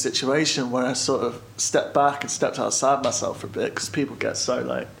certain situation where I sort of stepped back and stepped outside myself for a bit, because people get so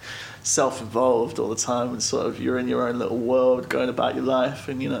like self-involved all the time, and sort of you're in your own little world going about your life,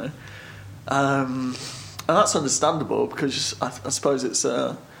 and you know, and that's understandable, because I suppose it's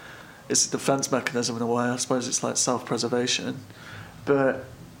a defense mechanism in a way. I suppose it's like self-preservation, but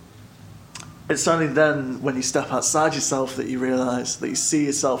it's only then when you step outside yourself that you realise that you see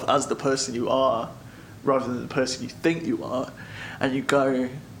yourself as the person you are rather than the person you think you are, and you go,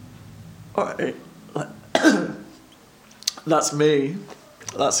 all right, that's me,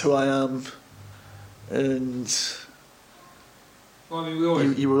 that's who I am, and well, I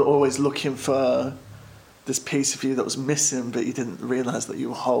mean, you were always looking for this piece of you that was missing, but you didn't realise that you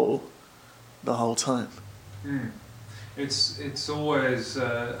were whole the whole time. It's always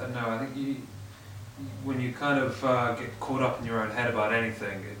no. I think when you kind of get caught up in your own head about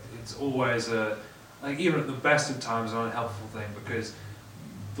anything, it's always like even at the best of times, an unhelpful thing, because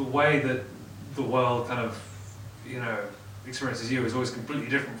the way that the world kind of, you know, experiences you is always completely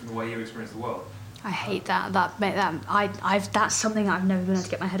different from the way you experience the world. I hate that. That's something I've never been able to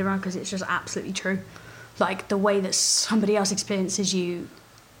get my head around, because it's just absolutely true. Like the way that somebody else experiences you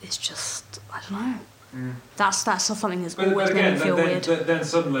is just, I don't know. That's something that's always made me feel weird. Then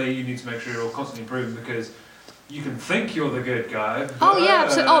suddenly you need to make sure you're constantly improving, because you can think you're the good guy. Oh yeah,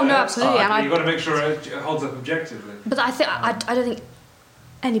 absolutely. Oh no, absolutely. And you've got to make sure it holds up objectively. But I don't think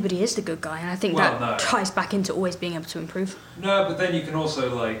anybody is the good guy, and I think ties back into always being able to improve. No, but then you can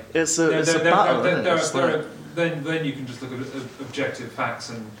also like it's a battle. Then you can just look at objective facts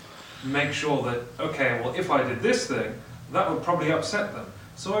and make sure that okay, well, if I did this thing, that would probably upset them,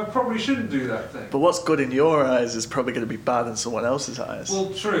 so I probably shouldn't do that thing. But what's good in your eyes is probably going to be bad in someone else's eyes.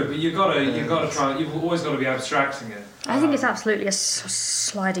 Well, true, but you've got to try. You've always got to be abstracting it. I think it's absolutely a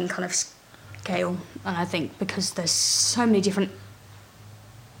sliding kind of scale, and I think because there's so many different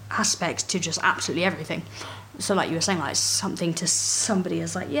aspects to just absolutely everything. So, like you were saying, like something to somebody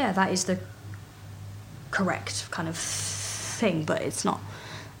is like, yeah, that is the correct kind of thing, but it's not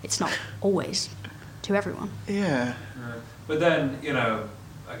always to everyone. Yeah. But then,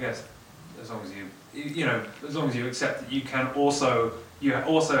 I guess as long as you accept that you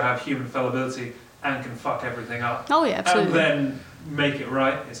also have human fallibility and can fuck everything up. Oh yeah, absolutely. And then make it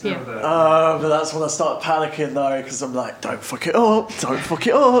right. It's never there. But that's when I start panicking though, because I'm like, don't fuck it up.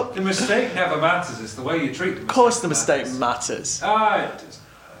 The mistake never matters. It's the way you treat the mistake. Of course, the mistake matters. Don't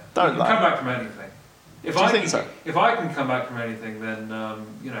come back from anything. If I can come back from anything, then anyone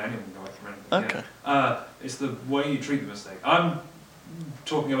can come back from anything. Okay. Yeah. It's the way you treat the mistake. I'm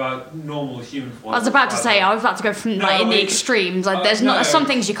talking about normal human. I was about to say I was about to go from the extremes. Like, there's some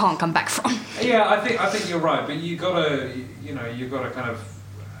things you can't come back from. Yeah, I think you're right, but you gotta kind of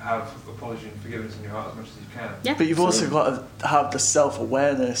have apology and forgiveness in your heart as much as you can. Yeah, but you've also got to have the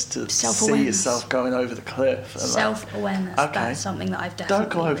self-awareness to see yourself going over the cliff. Self-awareness. Okay. That's something that I've definitely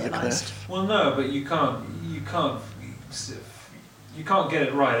don't go over realised. the cliff. Well, no, but you can't get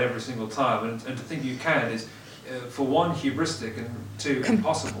it right every single time, and to think you can is, for one, hubristic, and two,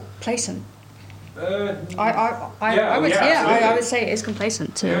 impossible. Complacent. I would say it is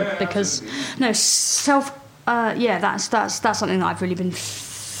complacent too, because absolutely. that's something that I've really been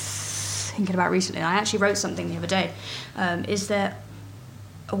thinking about recently. I actually wrote something the other day. Is there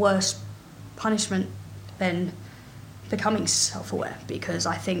a worse punishment than becoming self-aware? Because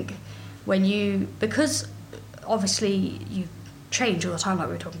I think because obviously you change all the time, like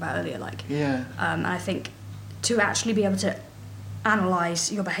we were talking about earlier, and I think to actually be able to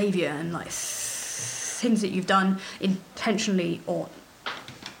analyse your behaviour and like things that you've done intentionally or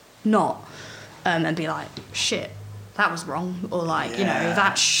not, and be like, shit, that was wrong, or like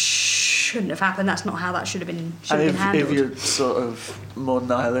that shouldn't have happened. That's not how that should have been handled. If you're sort of more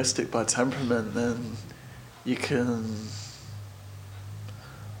nihilistic by temperament, then you can,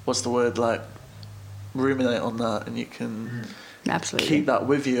 what's the word, like ruminate on that, and you can absolutely keep that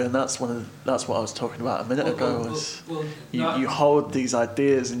with you. And that's what I was talking about a minute ago. You hold these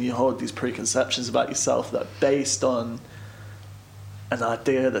ideas and you hold these preconceptions about yourself that are based on an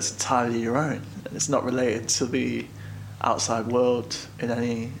idea that's entirely your own, and it's not related to the outside world in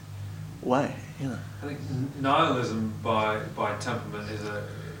any way. I think nihilism by temperament is an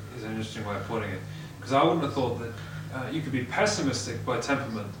interesting way of putting it, because I wouldn't have thought that you could be pessimistic by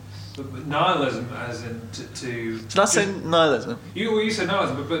temperament, but nihilism as in to Did I say nihilism? You said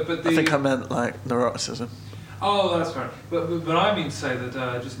nihilism, but I think I meant like neuroticism. Oh, that's fair. But I mean to say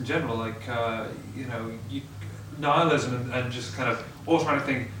that just in general, like nihilism and just kind of automatic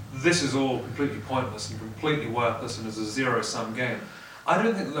think this is all completely pointless and completely worthless and is a zero-sum game. I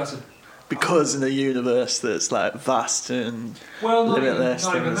don't think that's because in a universe that's like vast and limitless.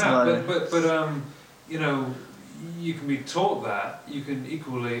 Not even that. But you can be taught that. You can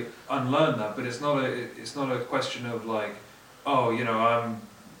equally unlearn that. But it's not a question of like, I'm,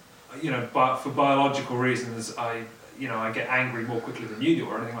 for biological reasons I get angry more quickly than you do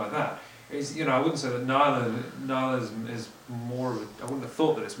or anything like that. It's, I wouldn't say that nihilism is more of I wouldn't have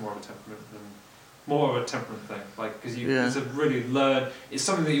thought that it's more of a temperament thing, like, because it's a really it's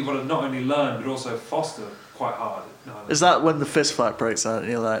something that you've got to not only learn but also foster quite hard. Is that when the fist fight breaks out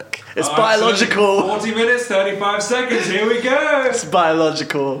and you're like, it's biological? 40 minutes, 35 seconds, here we go! It's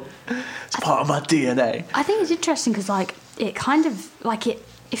biological. It's part of my DNA. I think it's interesting because, like, it kind of, like,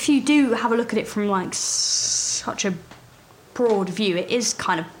 if you do have a look at it from, like, such a broad view, it is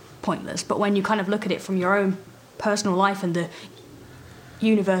kind of pointless. But when you kind of look at it from your own personal life and the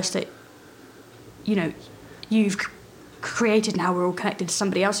universe that you've created and how we're all connected to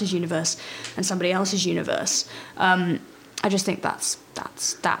somebody else's universe and somebody else's universe, I just think that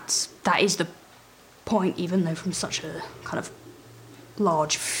is the point, even though from such a kind of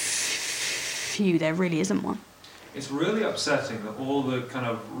large view there really isn't one. It's really upsetting that all the kind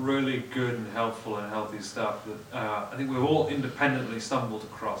of really good and helpful and healthy stuff that I think we've all independently stumbled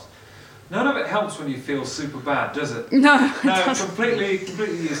across, none of it helps when you feel super bad, does it? No, completely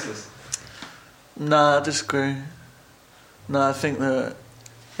useless. No, I disagree. No, I think that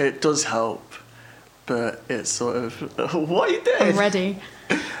it does help, but it's sort of, what are you doing? I'm ready.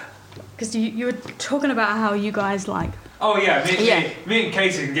 Because you were talking about how you guys like. Oh yeah, me and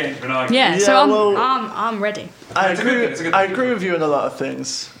Katie can get into an argument. Yeah, Yeah, so well, I'm ready. I It's a good agree, thing, it's a good I thing. agree with you on a lot of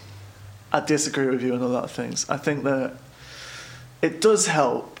things. I disagree with you on a lot of things. I think that it does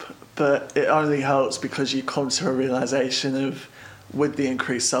help, but it only helps because you come to a realization of, with the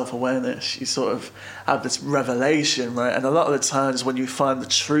increased self-awareness, you sort of have this revelation, right? And a lot of the times when you find the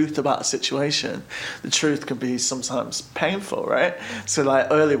truth about a situation, the truth can be sometimes painful, right? So like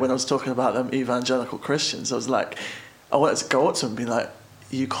earlier when I was talking about them evangelical Christians, I was like, I wanted to go up to them and be like,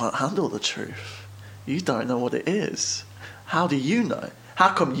 you can't handle the truth. You don't know what it is. How do you know?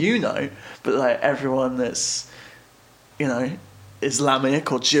 How come you know, but like everyone that's, you know,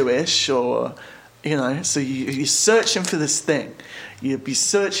 Islamic or Jewish or, you know, so you're searching for this thing. You'd be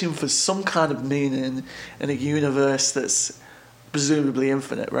searching for some kind of meaning in a universe that's presumably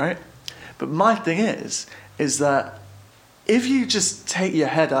infinite, right? But my thing is that if you just take your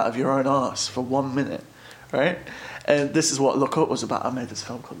head out of your own arse for 1 minute, right? And this is what Look Up was about. I made this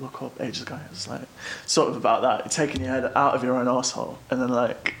film called Look Up ages ago. It was like sort of about that, taking your head out of your own arsehole and then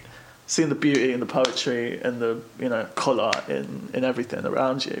like seeing the beauty and the poetry and the, you know, colour in everything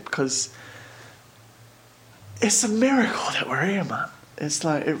around you, because it's a miracle that we're here, man. It's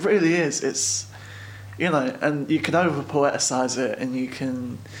like, it really is. It's, you know, and you can over poeticize it and you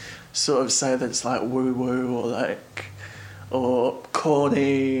can sort of say that it's like woo woo or like, or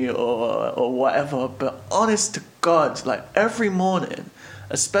corny or whatever, but honest to God, like every morning,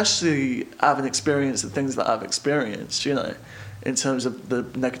 especially having experienced the things that I've experienced, you know, in terms of the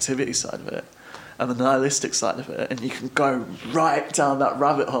negativity side of it and the nihilistic side of it, and you can go right down that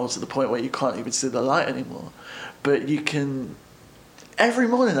rabbit hole to the point where you can't even see the light anymore. But you can, every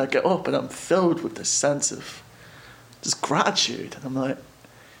morning I get up and I'm filled with this sense of just gratitude, and I'm like,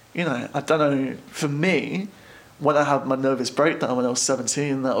 you know, I don't know, for me, when I had my nervous breakdown when I was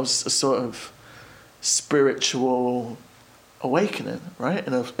 17, that was a sort of spiritual awakening, right?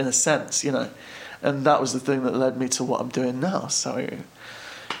 In a sense, you know. And that was the thing that led me to what I'm doing now. So,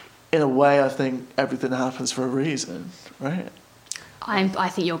 in a way, I think everything happens for a reason, right? I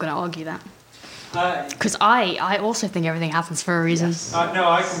think you're going to argue that. Because I also think everything happens for a reason. Yes. No,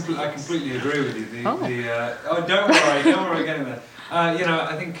 I completely agree with you. Don't worry, getting there. You know,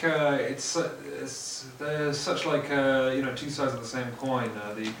 I think there's such like you know, two sides of the same coin.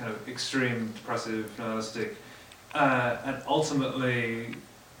 The kind of extreme depressive, nihilistic, and ultimately,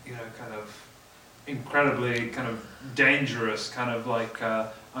 you know, kind of incredibly kind of dangerous kind of like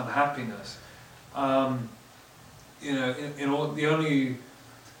unhappiness. You know, in all, the only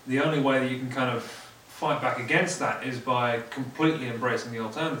way that you can kind of fight back against that is by completely embracing the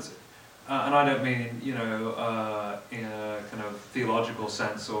alternative. And I don't mean, you know, in a kind of theological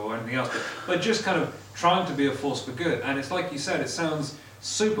sense or anything else, but just kind of trying to be a force for good. And it's like you said, it sounds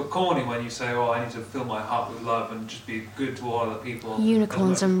super corny when you say, oh, I need to fill my heart with love and just be good to all other people.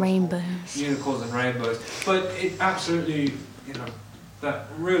 Unicorns and rainbows. Unicorns and rainbows. But it absolutely, you know, that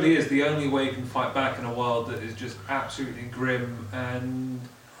really is the only way you can fight back in a world that is just absolutely grim and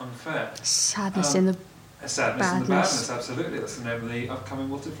unfair. Sadness in the Sadness badness. and the Badness, absolutely. That's the name of the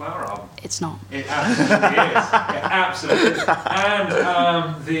upcoming Wilted Flower album. It's not. It absolutely is. It absolutely is. And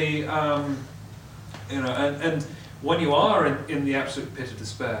you know, and when you are in the absolute pit of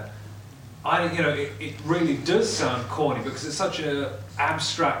despair, you know, it really does sound corny because it's such a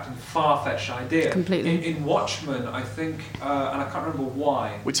abstract and far-fetched idea. Completely. In Watchmen, I think, and I can't remember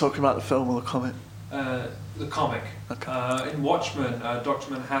why. We're talking about the film or the comic? The comic. Okay. In Watchmen,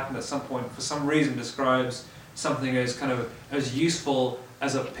 Dr. Manhattan at some point, for some reason, describes something as kind of as useful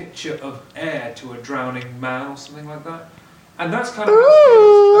as a picture of air to a drowning man or something like that. And that's kind of how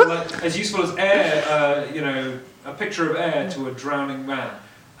it feels. Like, as useful as air, you know, a picture of air to a drowning man.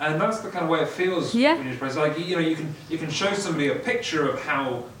 And that's the kind of way it feels when you're depressed. Like, you know, you can show somebody a picture of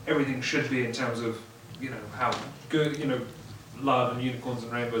how everything should be in terms of, you know, how good, you know, love and unicorns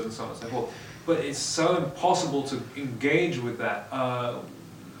and rainbows and so on and so forth. But it's so impossible to engage with that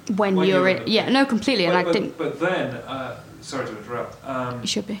when you're in. Yeah, no, completely. But, and I didn't. But then, sorry to interrupt. You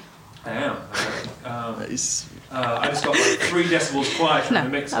should be. I am. I just got like 3 decibels quiet from the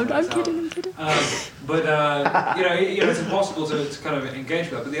mix. I'm kidding. But you know, it's impossible to kind of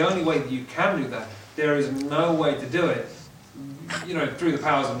engage with that. But the only way that you can do that, there is no way to do it, you know, through the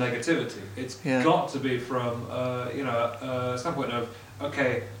powers of negativity. It's got to be from you know, a standpoint of,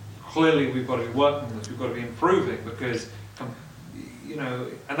 okay, clearly we've got to be working on this, we've got to be improving, because you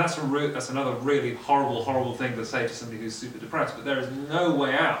know, and that's another really horrible thing to say to somebody who's super depressed. But there is no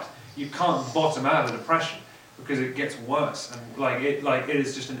way out. You can't bottom out of depression because it gets worse, and like it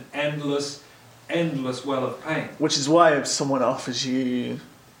is just an endless endless well of pain. Which is why if someone offers you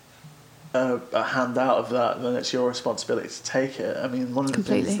a handout of that, then it's your responsibility to take it. I mean, one of the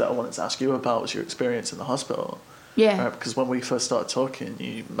things that I wanted to ask you about was your experience in the hospital. Yeah. Right? Because when we first started talking,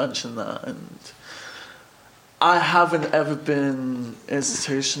 you mentioned that, and I haven't ever been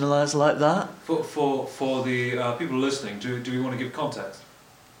institutionalized like that. For the people listening, do we want to give context?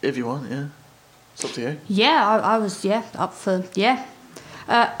 If you want, yeah. It's up to you. Yeah, I was, up for,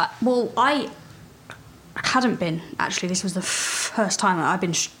 well, I hadn't been, actually. This was the first time I've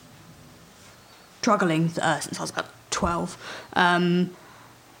been struggling since I was about 12. And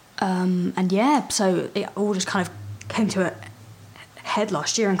so it all just kind of came to a head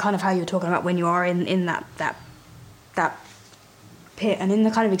last year, and kind of how you were talking about when you are in that pit, and in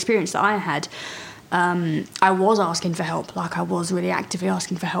the kind of experience that I had, I was asking for help. Like, I was really actively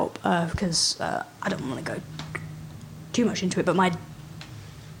asking for help because I don't want to go too much into it, but my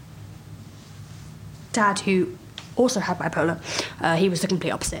dad, who also had bipolar, he was the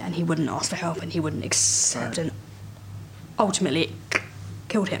complete opposite, and he wouldn't ask for help, and he wouldn't accept, and ultimately it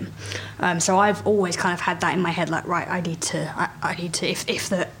killed him. So I've always kind of had that in my head, like, right, I need to, if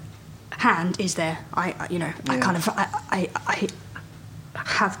the hand is there, I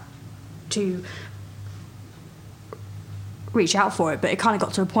have to reach out for it. But it kind of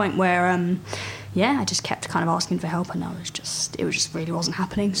got to a point where I just kept kind of asking for help, and it just really wasn't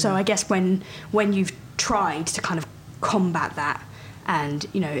happening. So I guess when you've tried to kind of combat that, and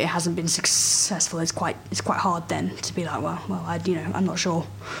it hasn't been successful, it's quite hard then to be like, well, I'm not sure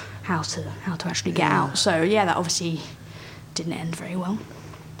how to actually get out. So that obviously didn't end very well.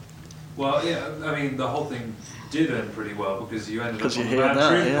 Well, yeah, I mean, the whole thing did end pretty well because you ended up on the hear Bad that,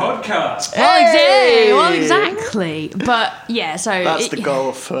 Truth podcast. Hey! Well, exactly. But yeah, so that's the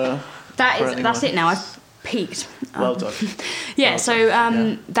goal for that's it now. I've peaked. Well done. Yeah. Well so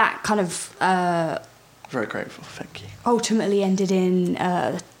done. that kind of very grateful. Thank you. Ultimately ended in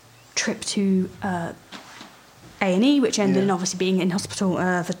a trip to A&E, which ended in obviously being in hospital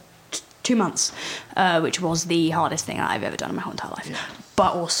for 2 months, which was the hardest thing I've ever done in my whole entire life. Yeah.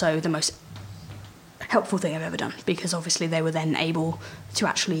 But also the most helpful thing I've ever done, because obviously they were then able to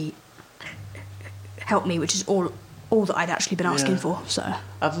actually help me, which is all that I'd actually been asking for. So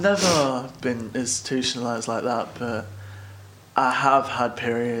I've never been institutionalized like that, but I have had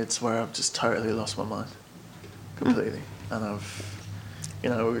periods where I've just totally lost my mind completely. And I've, we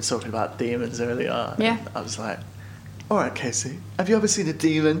were talking about demons earlier. Yeah. I was like, all right, Casey, have you ever seen a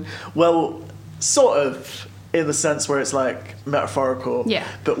demon? Well, sort of, in the sense where it's like metaphorical. Yeah.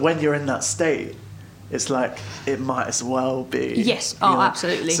 But when you're in that state, it's like it might as well be. Yes. Oh,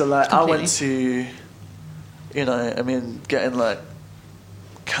 absolutely. So like completely. I went to, getting like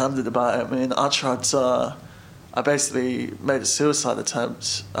candid about it. I mean, I basically made a suicide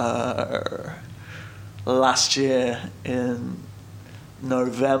attempt last year in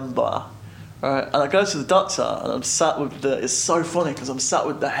November. Right, and I go to the doctor, and I'm sat with it's so funny because I'm sat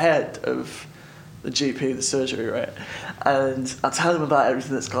with the head of the GP, the surgery, right? And I tell him about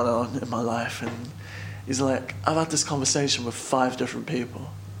everything that's gone on in my life, and he's like, I've had this conversation with 5 different people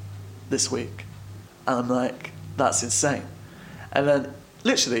this week. And I'm like, that's insane. And then,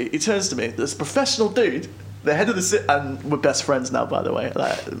 literally, he turns to me, this professional dude, the head of the... And we're best friends now, by the way.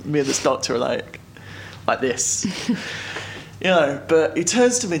 Like, me and this doctor are like this. But he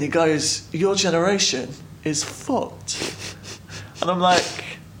turns to me and he goes, your generation is fucked. And I'm like,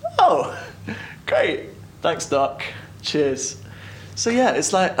 oh... Great. Thanks, Doc. Cheers. So,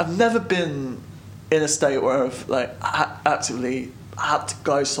 it's like I've never been in a state where I've, like, actively had to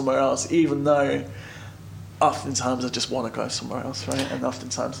go somewhere else, even though oftentimes I just want to go somewhere else, right? And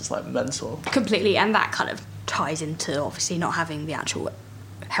oftentimes it's, like, mental. Completely. And that kind of ties into, obviously, not having the actual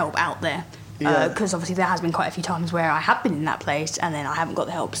help out there. Yeah. Because obviously there has been quite a few times where I have been in that place and then I haven't got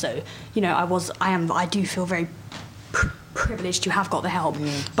the help. So, I do feel very privileged to have got the help,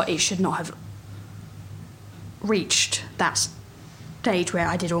 but it should not have reached that stage where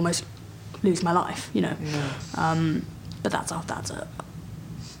I did almost lose my life, but that's a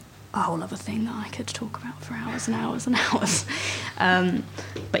whole other thing that I could talk about for hours and hours and hours.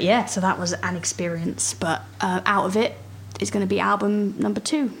 But so that was an experience, but out of it is going to be album number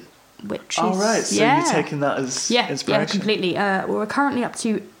 2, which is... right, so you're taking that as inspiration? Yeah, completely. We're currently up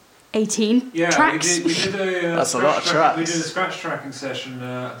to 18 tracks. We did a that's a lot of tracks. We did a scratch tracking session,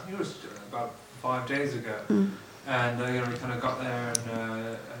 I think it was about 5 days ago. And we kind of got there,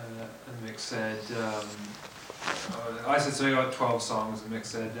 and Mick said, I said, so you got 12 songs, and Mick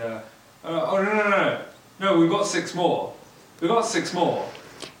said, no, we've got 6 more.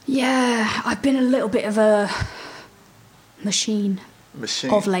 Yeah, I've been a little bit of a machine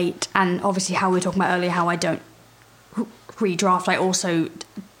machine of late, and obviously how we were talking about earlier, how I don't redraft. I also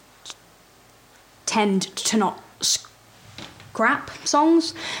tend to not scrap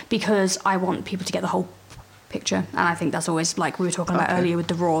songs because I want people to get the whole picture, and I think that's always, like we were talking about earlier with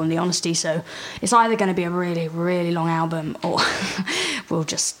the raw and the honesty. So it's either going to be a really, really long album, or we'll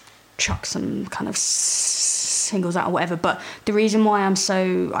just chuck some kind of singles out or whatever. But the reason why I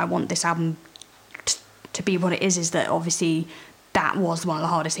want this album to be what it is that obviously that was one of the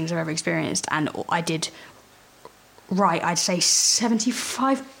hardest things I've ever experienced, and I did write, I'd say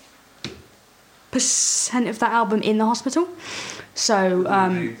 75% of that album in the hospital. So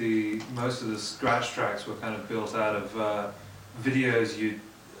the most of the scratch tracks were kind of built out of videos you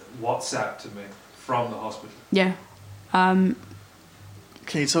WhatsApped to me from the hospital. Yeah. Can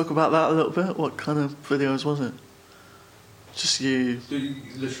you talk about that a little bit? What kind of videos was it? Just you...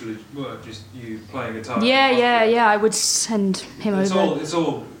 Literally, just you playing guitar. Yeah. I would send him over. It's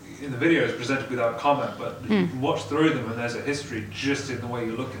all in the videos presented without comment, but you can watch through them, and there's a history just in the way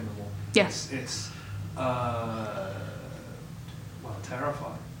you look in them all. Yeah. It's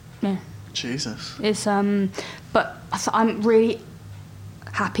terrifying. Yeah. Jesus. It's but I'm really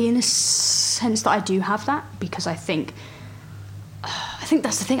happy in the sense that I do have that, because I think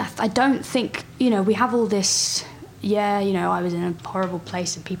that's the thing. I don't think, we have all this. I was in a horrible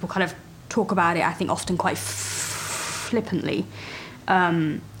place, and people kind of talk about it, I think, often quite flippantly.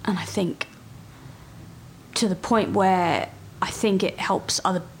 And I think to the point where I think it helps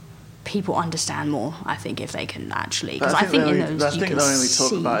other people understand more, I think, if they can actually... Because I think in those I think they only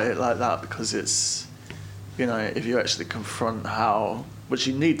talk about it like that because it's, if you actually confront which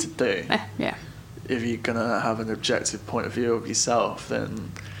you need to do. Yeah. If you're going to have an objective point of view of yourself,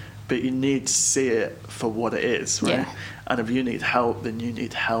 then... But you need to see it for what it is, right? Yeah. And if you need help, then you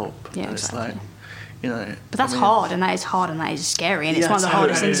need help. Yeah, and it's exactly. like, But that's hard, and that is hard, and that is scary, and it's one of the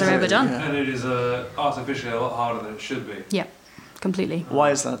hardest things I've ever done. Yeah. And it is artificially a lot harder than it should be. Yeah, completely.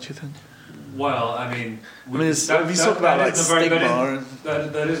 Why is that, do you think? Well, I mean, if you talk about stigma,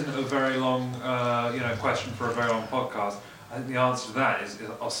 that isn't a very long, question for a very long podcast. I think the answer to that is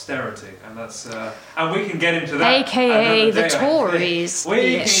austerity, and that's and we can get into that. AKA the Tories.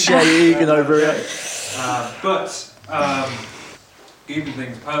 Shay Egan over it. But even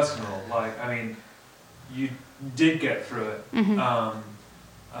things personal, like, I mean, you did get through it. Mm-hmm.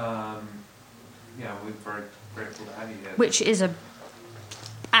 We're very grateful to have you here. Which is a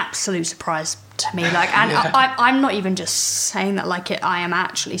absolute surprise to me. Like, and I'm not even just saying that like it. I am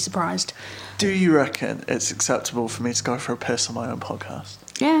actually surprised. Do you reckon it's acceptable for me to go for a piss on my own podcast?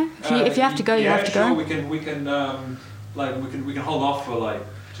 Yeah, if you have to go, you have to go. We can hold off for like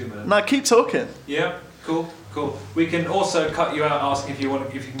 2 minutes. No, keep talking. Yeah, cool. We can also cut you out asking if you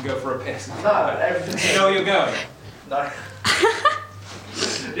can go for a piss. No, everything. You know where you're going? No.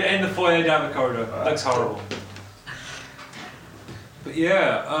 In the foyer down the corridor. Looks horrible. But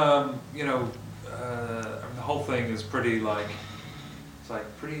yeah, the whole thing is pretty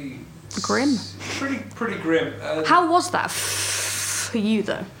pretty grim. Pretty grim. How was that for you,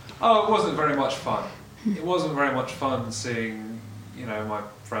 though? Oh, it wasn't very much fun. It wasn't very much fun seeing, my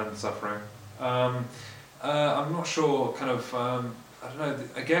friends suffering. I'm not sure. I don't know.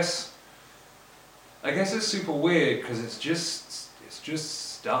 I guess it's super weird because it's just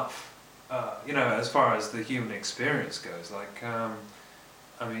stuff. As far as the human experience goes. I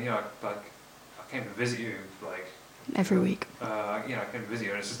came to visit you every week. I came to visit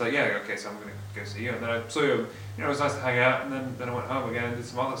you, and it's just like, okay, so I'm going to go see you. And then I saw you, it was nice to hang out, and then I went home again and did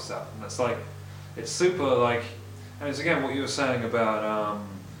some other stuff. And it's like, it's super and it's again what you were saying about,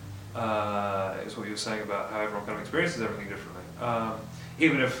 how everyone kind of experiences everything differently.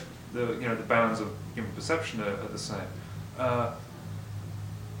 Even if the bounds of human perception are the same.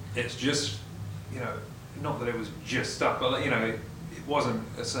 It's just, not that it was just stuff, but it wasn't,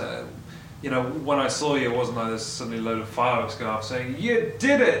 when I saw you, it wasn't like there's suddenly a load of fireworks going off saying, you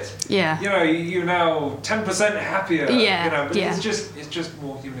did it! Yeah. You're now 10% happier. Yeah. But it's just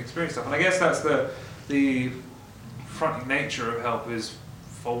more human experience stuff. And I guess that's the fronting nature of help is,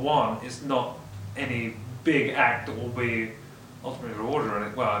 for one, it's not any big act that will be ultimately rewarded or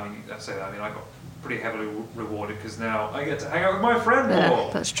anything. Well, I say that, I got pretty heavily rewarded because now I get to hang out with my friend more. Yeah,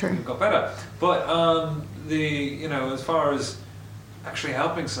 that's true. It got better. But as far as actually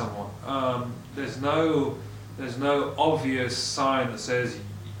helping someone, there's no obvious sign that says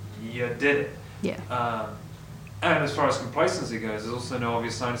you did it. Yeah. And as far as complacency goes, there's also no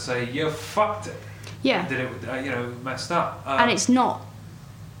obvious sign to say you fucked it. Yeah. Did it? Messed up. And it's not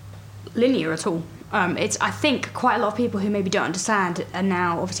linear at all. I think quite a lot of people who maybe don't understand, and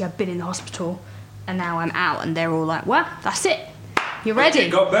now obviously I've been in the hospital, and now I'm out, and they're all like, "Well, that's it. you're ready. It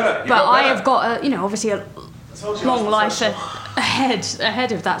got better. But I have got, obviously a long life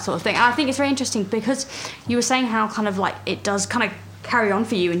ahead of that sort of thing. And I think it's very interesting because you were saying how kind of like it does kind of carry on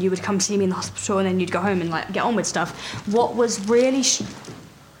for you, and you would come see me in the hospital and then you'd go home and like get on with stuff. What was really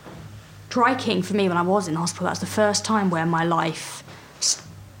striking for me when I was in hospital, that's the first time where my life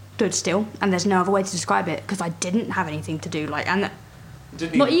stood still, and there's no other way to describe it, because I didn't have anything to do, like, and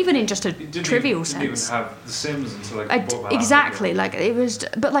not even in just a trivial sense. Didn't even have The Sims until I bought my exactly, like it was,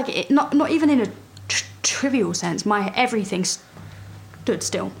 but like it, not even in a trivial sense. My everything stood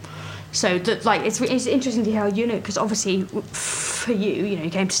still. So that, like, it's interesting to hear how because obviously for you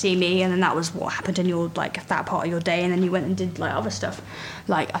came to see me, and then that was what happened in your, like, that part of your day, and then you went and did like other stuff.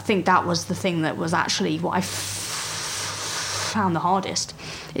 Like, I think that was the thing that was actually what I found the hardest,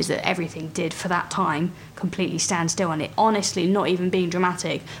 is that everything did for that time completely stand still, and it honestly, not even being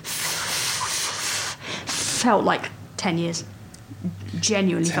dramatic, felt like 10 years.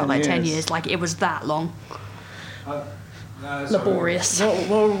 Genuinely felt like 10 years. Like, it was that long. Laborious.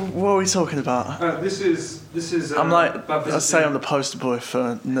 What are we talking about? This is. I'm like, I say I'm the poster boy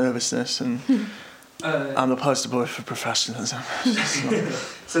for nervousness, and I'm the poster boy for professionalism.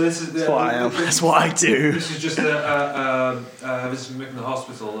 So this is that's what I am. That's what I do. This is just this is in the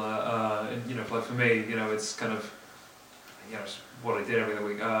hospital. Like for me, it's kind of, it's what I did every other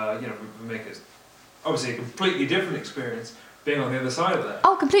week. Make it obviously a completely different experience being on the other side of that.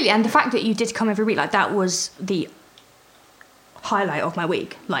 Oh, completely. And the fact that you did come every week, like, that was the highlight of my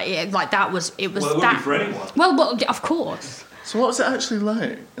week. That was it. Was well, it that would be for anyone? Well, of course. So what was it actually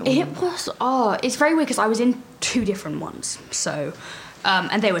like? It was. It's very weird because I was in two different ones. So,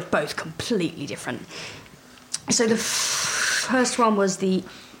 and they were both completely different. So the first one was the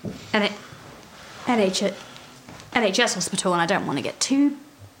NHS hospital, and I don't want to get too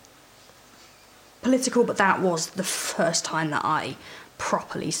political, but that was the first time that I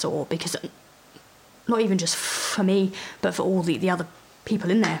properly saw, because not even just for me, but for all the other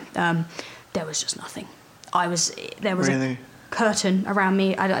people in there, there was just nothing. There was really? A curtain around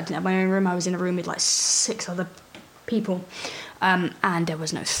me. I didn't have my own room. I was in a room with like 6 other people, and there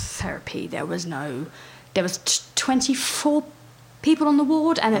was no therapy. There was 24 people on the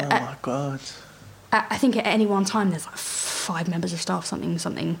ward, and oh my God. I think at any one time there's like 5 members of staff,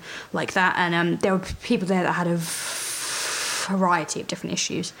 something like that, and there were people there that had a variety of different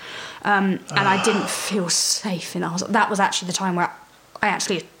issues, and I didn't feel safe in the hospital. That was actually the time where I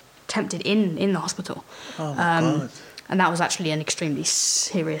actually attempted in the hospital. Oh my God. And that was actually an extremely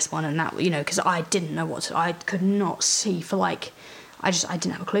serious one, and that, because I didn't know I could not see for like, I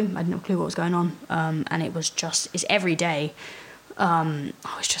didn't have a clue. I didn't have a clue what was going on, and it's every day. I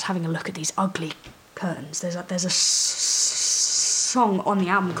was just having a look at these ugly curtains. There's a song on the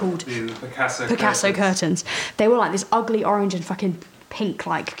album called the Picasso curtains. They were like this ugly orange and fucking pink,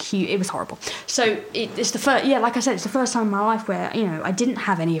 like, cute. It was horrible. So it's the first, like I said, it's the first time in my life where I didn't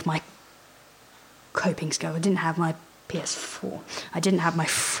have any of my coping skills. I didn't have my PS4. I didn't have my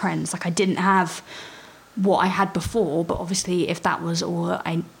friends. Like, I didn't have what I had before. But obviously, if that was all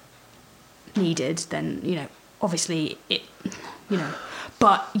I needed, then obviously it,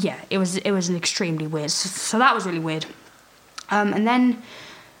 But yeah, it was an extremely weird. So that was really weird. And then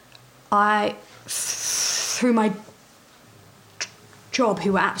I, through my job,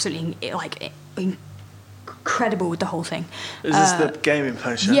 who were absolutely like incredible with the whole thing. Is this the gaming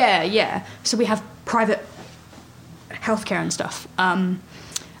place? Yeah. So we have private healthcare and stuff, and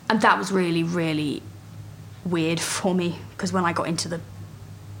that was really, really weird for me, because when I got into the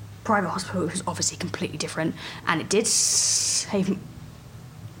private hospital, it was obviously completely different, and it did save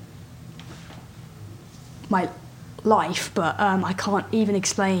my life, but I can't even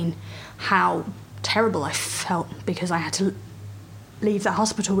explain how terrible I felt, because I had to leave that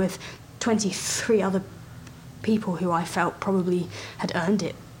hospital with 23 other people who I felt probably had earned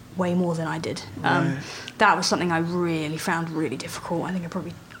it way more than I did. Right. That was something I really found really difficult. I think I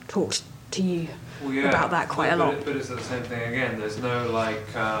probably talked to you about that quite a lot. But it's the same thing again. There's no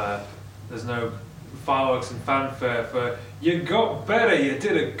there's no fireworks and fanfare for you got better, you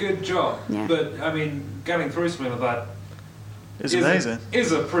did a good job. Yeah. But I mean, getting through something like that is amazing.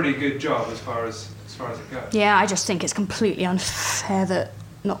 Is a pretty good job as far as it goes. Yeah, I just think it's completely unfair that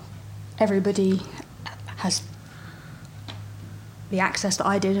not everybody has the access that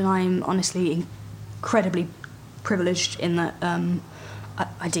I did, and I'm honestly incredibly privileged in that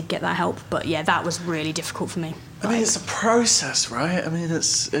I did get that help. But yeah, that was really difficult for me. I mean, it's a process, right? I mean,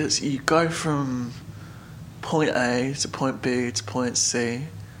 it's you go from point A to point B to point C,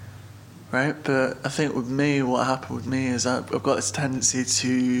 right? But I think with me, what happened with me is I've got this tendency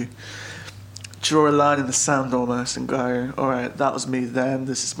to draw a line in the sand almost and go, all right, that was me then,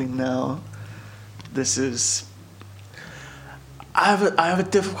 this is me now. This is... I have a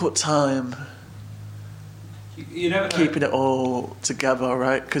difficult time You never know. keeping it all together,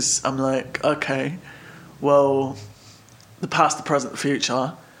 right? Because I'm like, okay, well, the past, the present, the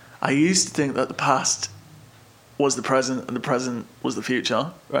future. I used to think that the past was the present and the present was the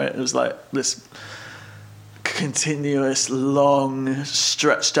future, right? It was like this continuous, long,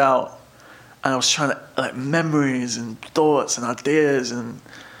 stretched out, and I was trying to, like, memories and thoughts and ideas, and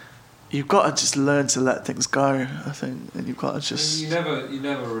you've got to just learn to let things go, I think, and you've got to just... You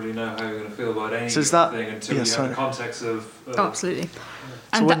never really know how you're going to feel about any So is that- thing until you have the context of... Oh, absolutely.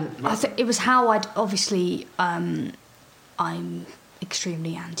 So And it was how I'd obviously... I'm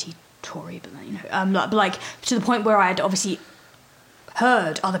extremely anti-Tory, but you know, like to the point where I'd obviously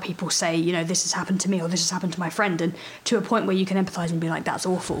heard other people say, you know, this has happened to me or this has happened to my friend, and to a point where you can empathise and be like, that's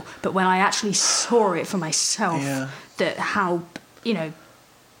awful. But when I actually saw it for myself, that how, you know,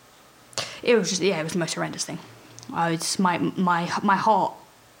 it was just, it was the most horrendous thing. My heart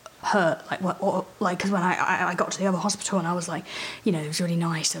hurt, like because when I got to the other hospital and I was like, you know, it was really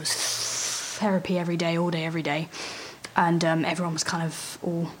nice. There was therapy every day, all day, every day, and everyone was kind of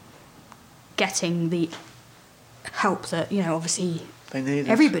all getting the help that, you know, obviously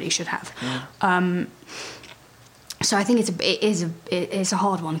everybody should have. Yeah. So I think it is a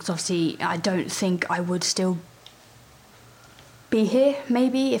hard one, because obviously I don't think I would still be here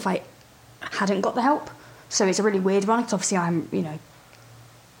maybe if I hadn't got the help. So it's a really weird one, because obviously I'm, you know,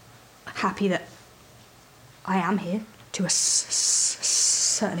 happy that I am here to a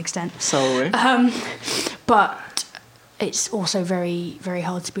certain extent. So are we. But it's also very, very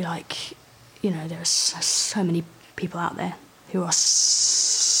hard to be like, you know, there are so many people out there who are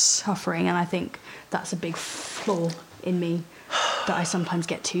suffering, and I think that's a big flaw in me, that I sometimes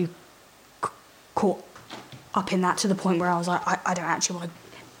get too caught up in that, to the point where I was like, I don't actually want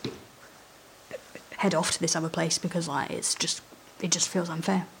to head off to this other place, because like it just feels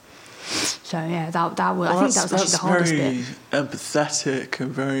unfair. So yeah, that was, I think that was actually the hardest bit. That's very empathetic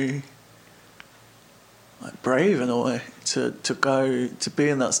and very, like, brave in a way to go to be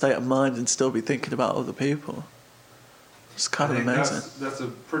in that state of mind and still be thinking about other people. It's kind of amazing. That's a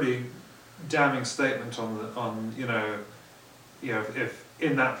pretty damning statement on you know if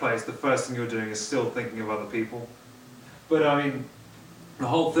in that place the first thing you're doing is still thinking of other people. But I mean, the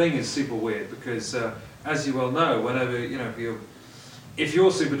whole thing is super weird, because as you well know, whenever, you know, if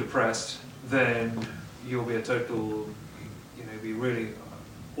you're super depressed, then you'll be a total, you know, be really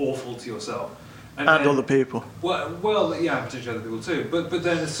awful to yourself. And then, other people. Well, yeah, potentially other people too. But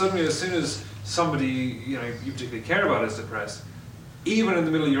then suddenly, as soon as somebody, you know, you particularly care about is depressed, even in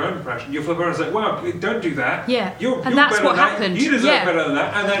the middle of your own depression, you flip over and say, "Wow, don't do that. Yeah, you're that's better what than happened. That. You deserve Yeah. better than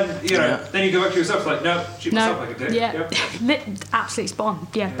that." And then, you know, then you go back to yourself, like, "No, shoot myself like a dick." Yeah, Yep. absolutely spot on.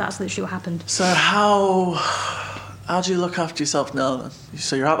 Yeah, that's literally what happened. So how do you look after yourself now then?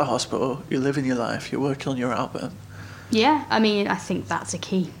 So you're at the hospital, you're living your life, you're working on your album. Yeah, I mean, I think that's a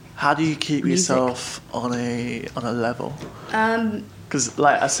key. How do you keep yourself on a level? Because,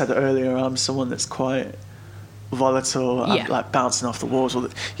 like I said earlier, I'm someone that's quite volatile. Yeah. I'm like bouncing off the walls.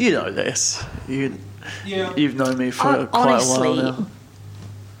 You know this. You've known me for quite honestly, a while now.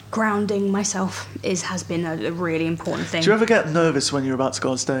 Grounding myself has been a really important thing. Do you ever get nervous when you're about to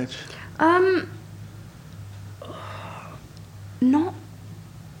go on stage? Not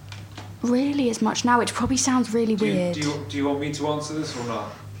really as much now, which probably sounds really weird. Do you want me to answer this or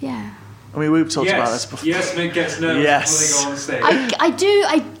not? Yeah. I mean, we've talked about this before. Yes, Mick gets nervous before they go on stage.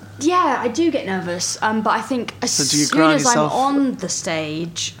 I do get nervous, but I think as soon as I'm on the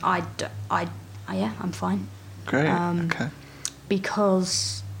stage, I'm fine. Great, okay.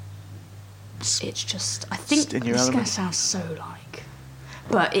 Because it's just, I think, this is going to sound so like,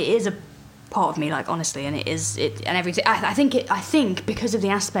 but it is a part of me, like, honestly, and and everything. I think because of the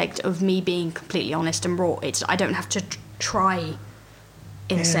aspect of me being completely honest and raw, I don't have to try,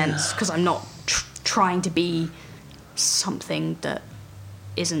 in a sense, because I'm not trying to be something that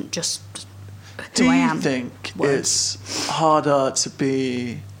isn't just who I am. Do you think it's harder to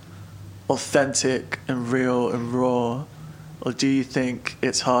be authentic and real and raw, or do you think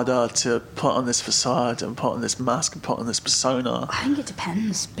it's harder to put on this facade and put on this mask and put on this persona? I think it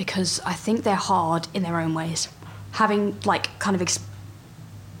depends, because I think they're hard in their own ways. Having, like, kind of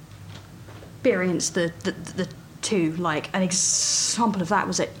experienced the two, like, an example of that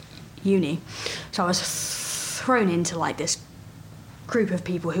was at uni. So I was thrown into, like, this group of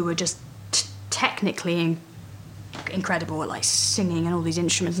people who were just technically incredible at, like, singing and all these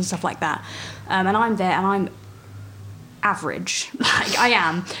instruments and stuff like that. And I'm there and I'm average, like I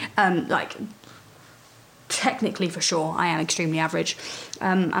am, like technically for sure I am extremely average,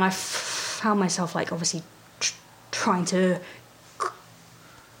 and I found myself like obviously trying to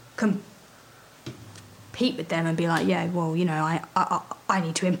compete with them and be like, yeah, well, you know, I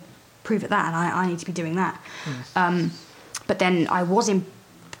need to improve at that, and I need to be doing that. But then I was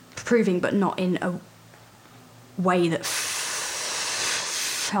improving, but not in a way that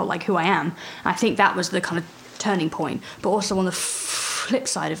felt like who I am. I think that was the kind of turning point. But also on the flip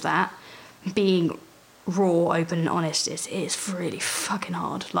side of that, being raw, open and honest is really fucking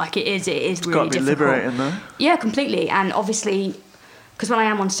hard. Like it is really difficult. It's got to be liberating though. Yeah, completely. And obviously, because when I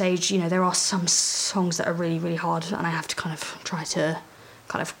am on stage, you know, there are some songs that are really, really hard, and I have to kind of try to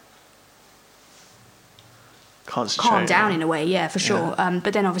kind of calm down in a way, yeah, for sure. Yeah.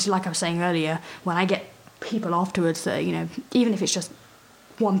 But then obviously, like I was saying earlier, when I get people afterwards that, you know, even if it's just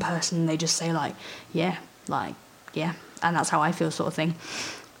one person, they just say like, yeah, and that's how I feel, sort of thing.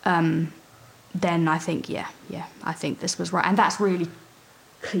 Then I think, I think this was right. And that's really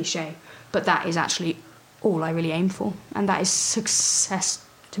cliche, but that is actually all I really aim for, and that is success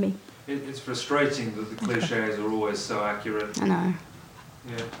to me. It's frustrating that the cliches are always so accurate. I know.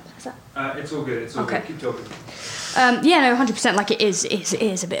 Yeah. Is that? It's all good. It's all good. Keep talking. 100%. Like it is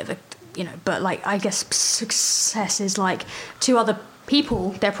a bit of a, you know, but like I guess success is like to other people,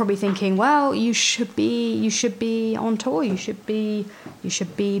 they're probably thinking, well, you should be on tour, you should be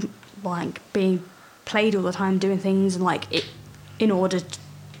like being played all the time, doing things, and like it in order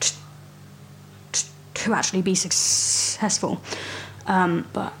to actually be successful.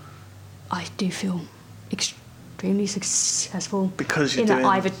 But I do feel extremely successful because you're that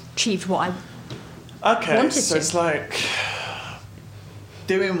I've achieved what I wanted so to. it's like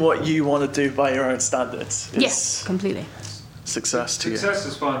doing what you want to do by your own standards. Yes, completely. Success to Success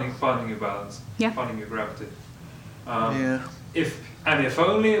is finding your balance, finding your gravity. If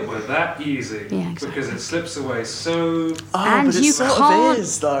only it were that easy, because it slips away so. And but it you sort can't of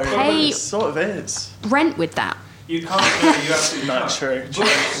is, though. pay It sort of is. rent with that. You can't. You absolutely Not can't. true.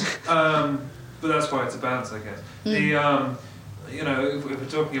 But that's why it's a balance, I guess. The you know, if we're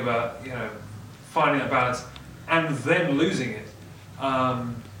talking about, you know, finding that balance and then losing it,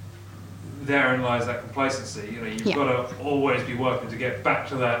 therein lies that complacency. You know, you've got to always be working to get back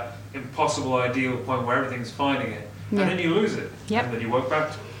to that impossible ideal point where everything's finding it, and then you lose it, and then you work back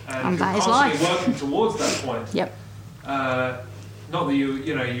to it, and that you're is constantly life. working towards that point. Not that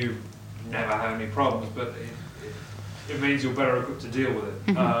you never have any problems, but it means you're better equipped to deal with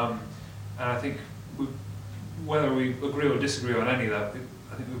it. And I think whether we agree or disagree on any of that,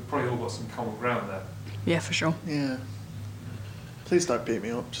 I think we've probably all got some common ground there. Yeah, for sure. Yeah. Please don't beat me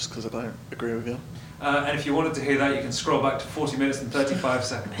up just because I don't agree with you. And if you wanted to hear that, you can scroll back to 40 minutes and 35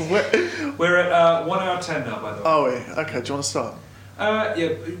 seconds. We're at 1 hour 10 now, by the way. Oh, okay. Do you want to start?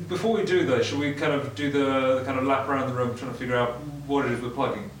 Before we do though, should we kind of do the kind of lap around the room trying to figure out what it is we're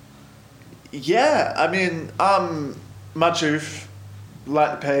plugging? Yeah, I mean, Madjoof,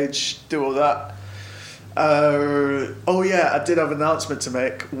 like the page, do all that. I did have an announcement to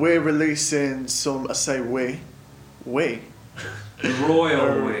make. We're releasing some, I say we. The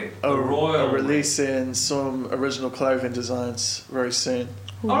royal we. We're releasing some original clothing designs very soon.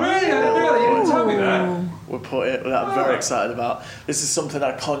 Oh really? I didn't know that. You didn't tell me that. We'll put it that I'm very excited about. This is something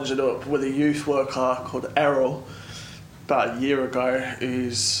I conjured up with a youth worker called Errol about a year ago,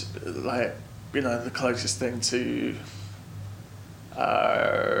 who's like, you know, the closest thing to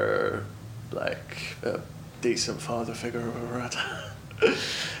like a decent father figure I've ever had.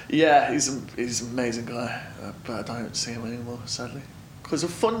 Yeah, he's an amazing guy, but I don't see him anymore, sadly, because of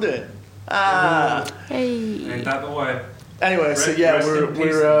funding. Hey. Ain't that the way? Anyway, Rest in peace,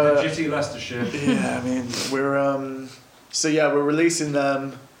 we're the GT Leicestershire. yeah, I mean we're releasing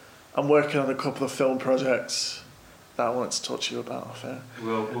them. I'm working on a couple of film projects that I wanted to talk to you about off air.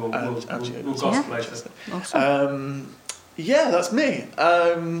 We'll gossip later. Awesome. That's me.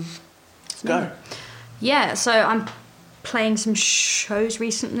 Go. Yeah, so I'm playing some shows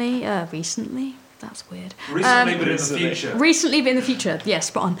recently. That's weird. Recently, but in the future. Recently, but in the future. Yeah,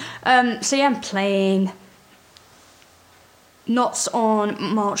 spot on. I'm playing Knots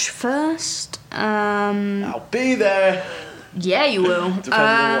on March 1st. I'll be there. Yeah, you will. Depending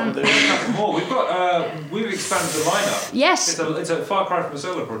on what I'm doing. We've expanded the lineup. Yes. It's a far cry from a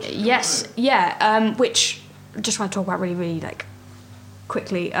solo project. Yes. Yeah. Which I just want to talk about really, really like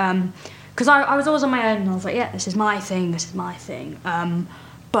quickly. Because I was always on my own, and I was like, yeah, this is my thing.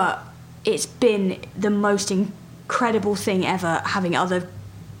 But it's been the most incredible thing ever having other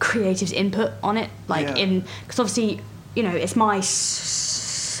creatives' input on it. Because obviously, you know, it's my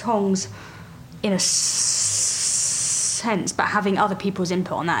songs in a sense, but having other people's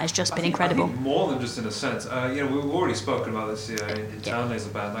input on that has just been incredible. I think more than just in a sense. We've already spoken about this internally as a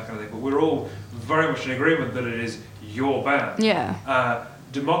band, that kind of thing, but we're all very much in agreement that it is your band. Yeah.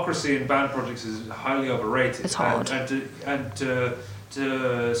 Democracy in band projects is highly overrated. It's hard. And to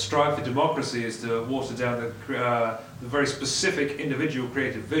strive for democracy is to water down the very specific individual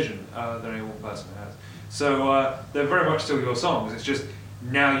creative vision that any one person has. So they're very much still your songs. It's just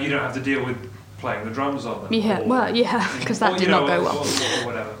now you don't have to deal with playing the drums on them. Yeah, because that did not go well. Or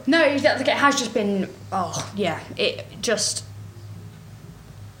whatever. No, it has just been. It just.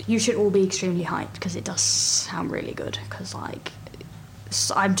 You should all be extremely hyped because it does sound really good. Because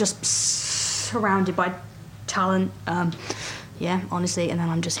I'm just surrounded by talent. Honestly, and then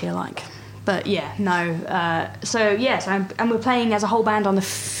I'm just here but yeah, no. So we're playing as a whole band on the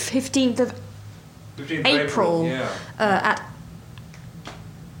 15th of April at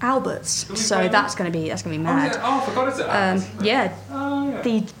Albert's. So that's gonna be mad. I forgot it's at Albert's.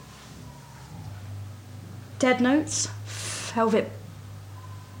 The Dead Notes, Velvet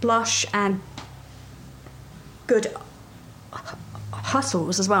Blush, and Good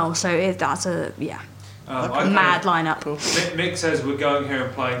Hustles as well. So that's a mad lineup. Cool. Mick says we're going here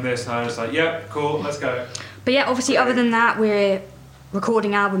and playing this, and I'm just like, yep, cool, let's go. But yeah, obviously, other than that, we're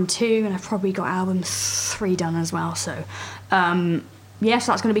recording album 2, and I've probably got album 3 done as well. So, so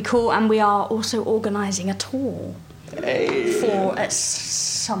that's going to be cool. And we are also organising a tour at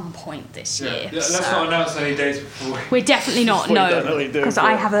some point this year. Yeah, let's not announce any dates before. We're definitely not, no, because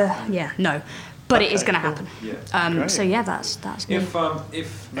I have no. But it is going to happen. Yeah. So yeah, that's me.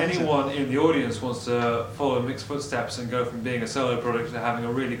 If anyone in the audience wants to follow Mick's footsteps and go from being a solo project to having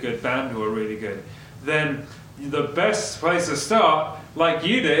a really good band who are really good, then the best place to start, like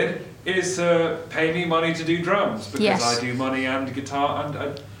you did, is to pay me money to do drums, because I do money and guitar, and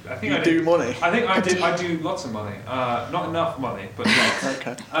I think I do money. I do lots of money, not enough money, but lots.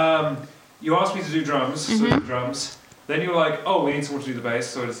 Okay. You asked me to do drums, so I did drums. Then you were like, oh, we need someone to do the bass,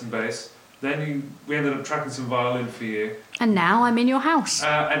 so I did some bass. Then we ended up tracking some violin for you. And now I'm in your house.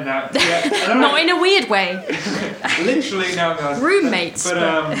 And now, not in a weird way. Literally now, guys. Roommates. So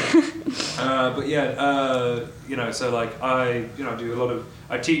I do a lot of.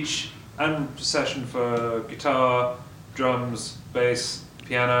 I teach and session for guitar, drums, bass,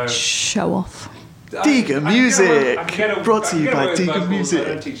 piano. Show off. Deegan Music, brought to you by Deegan Music. I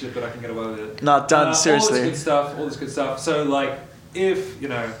don't teach it, but I can get away with it. No, Dan, seriously. All this good stuff. So if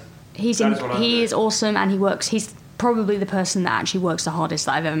he is awesome, and he's probably the person that actually works the hardest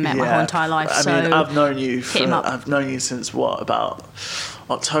that I've ever met my whole entire life. I mean, I've known you since about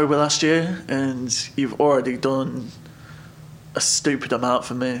October last year, and you've already done a stupid amount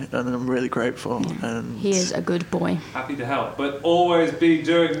for me, and I'm really grateful. Yeah. And he is a good boy. Happy to help, but always be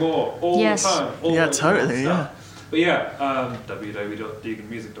doing more all the time. Totally. But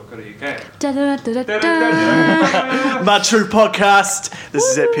www.deeganmusic.co.uk. Mad True Podcast. This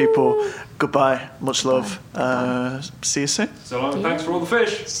is it, people. Goodbye. Much love. See you soon. So long. Thanks for all the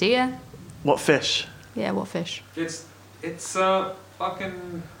fish. See ya. What fish? Yeah, what fish? It's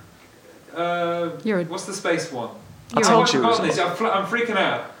fucking. What's the space one? I told you. I'm freaking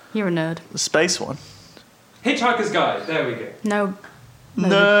out. You're a nerd. The space one. Hitchhiker's Guide. There we go. No.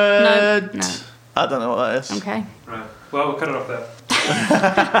 Nerd. No. I don't know what that is. Okay. Right. Well, we'll cut it off there.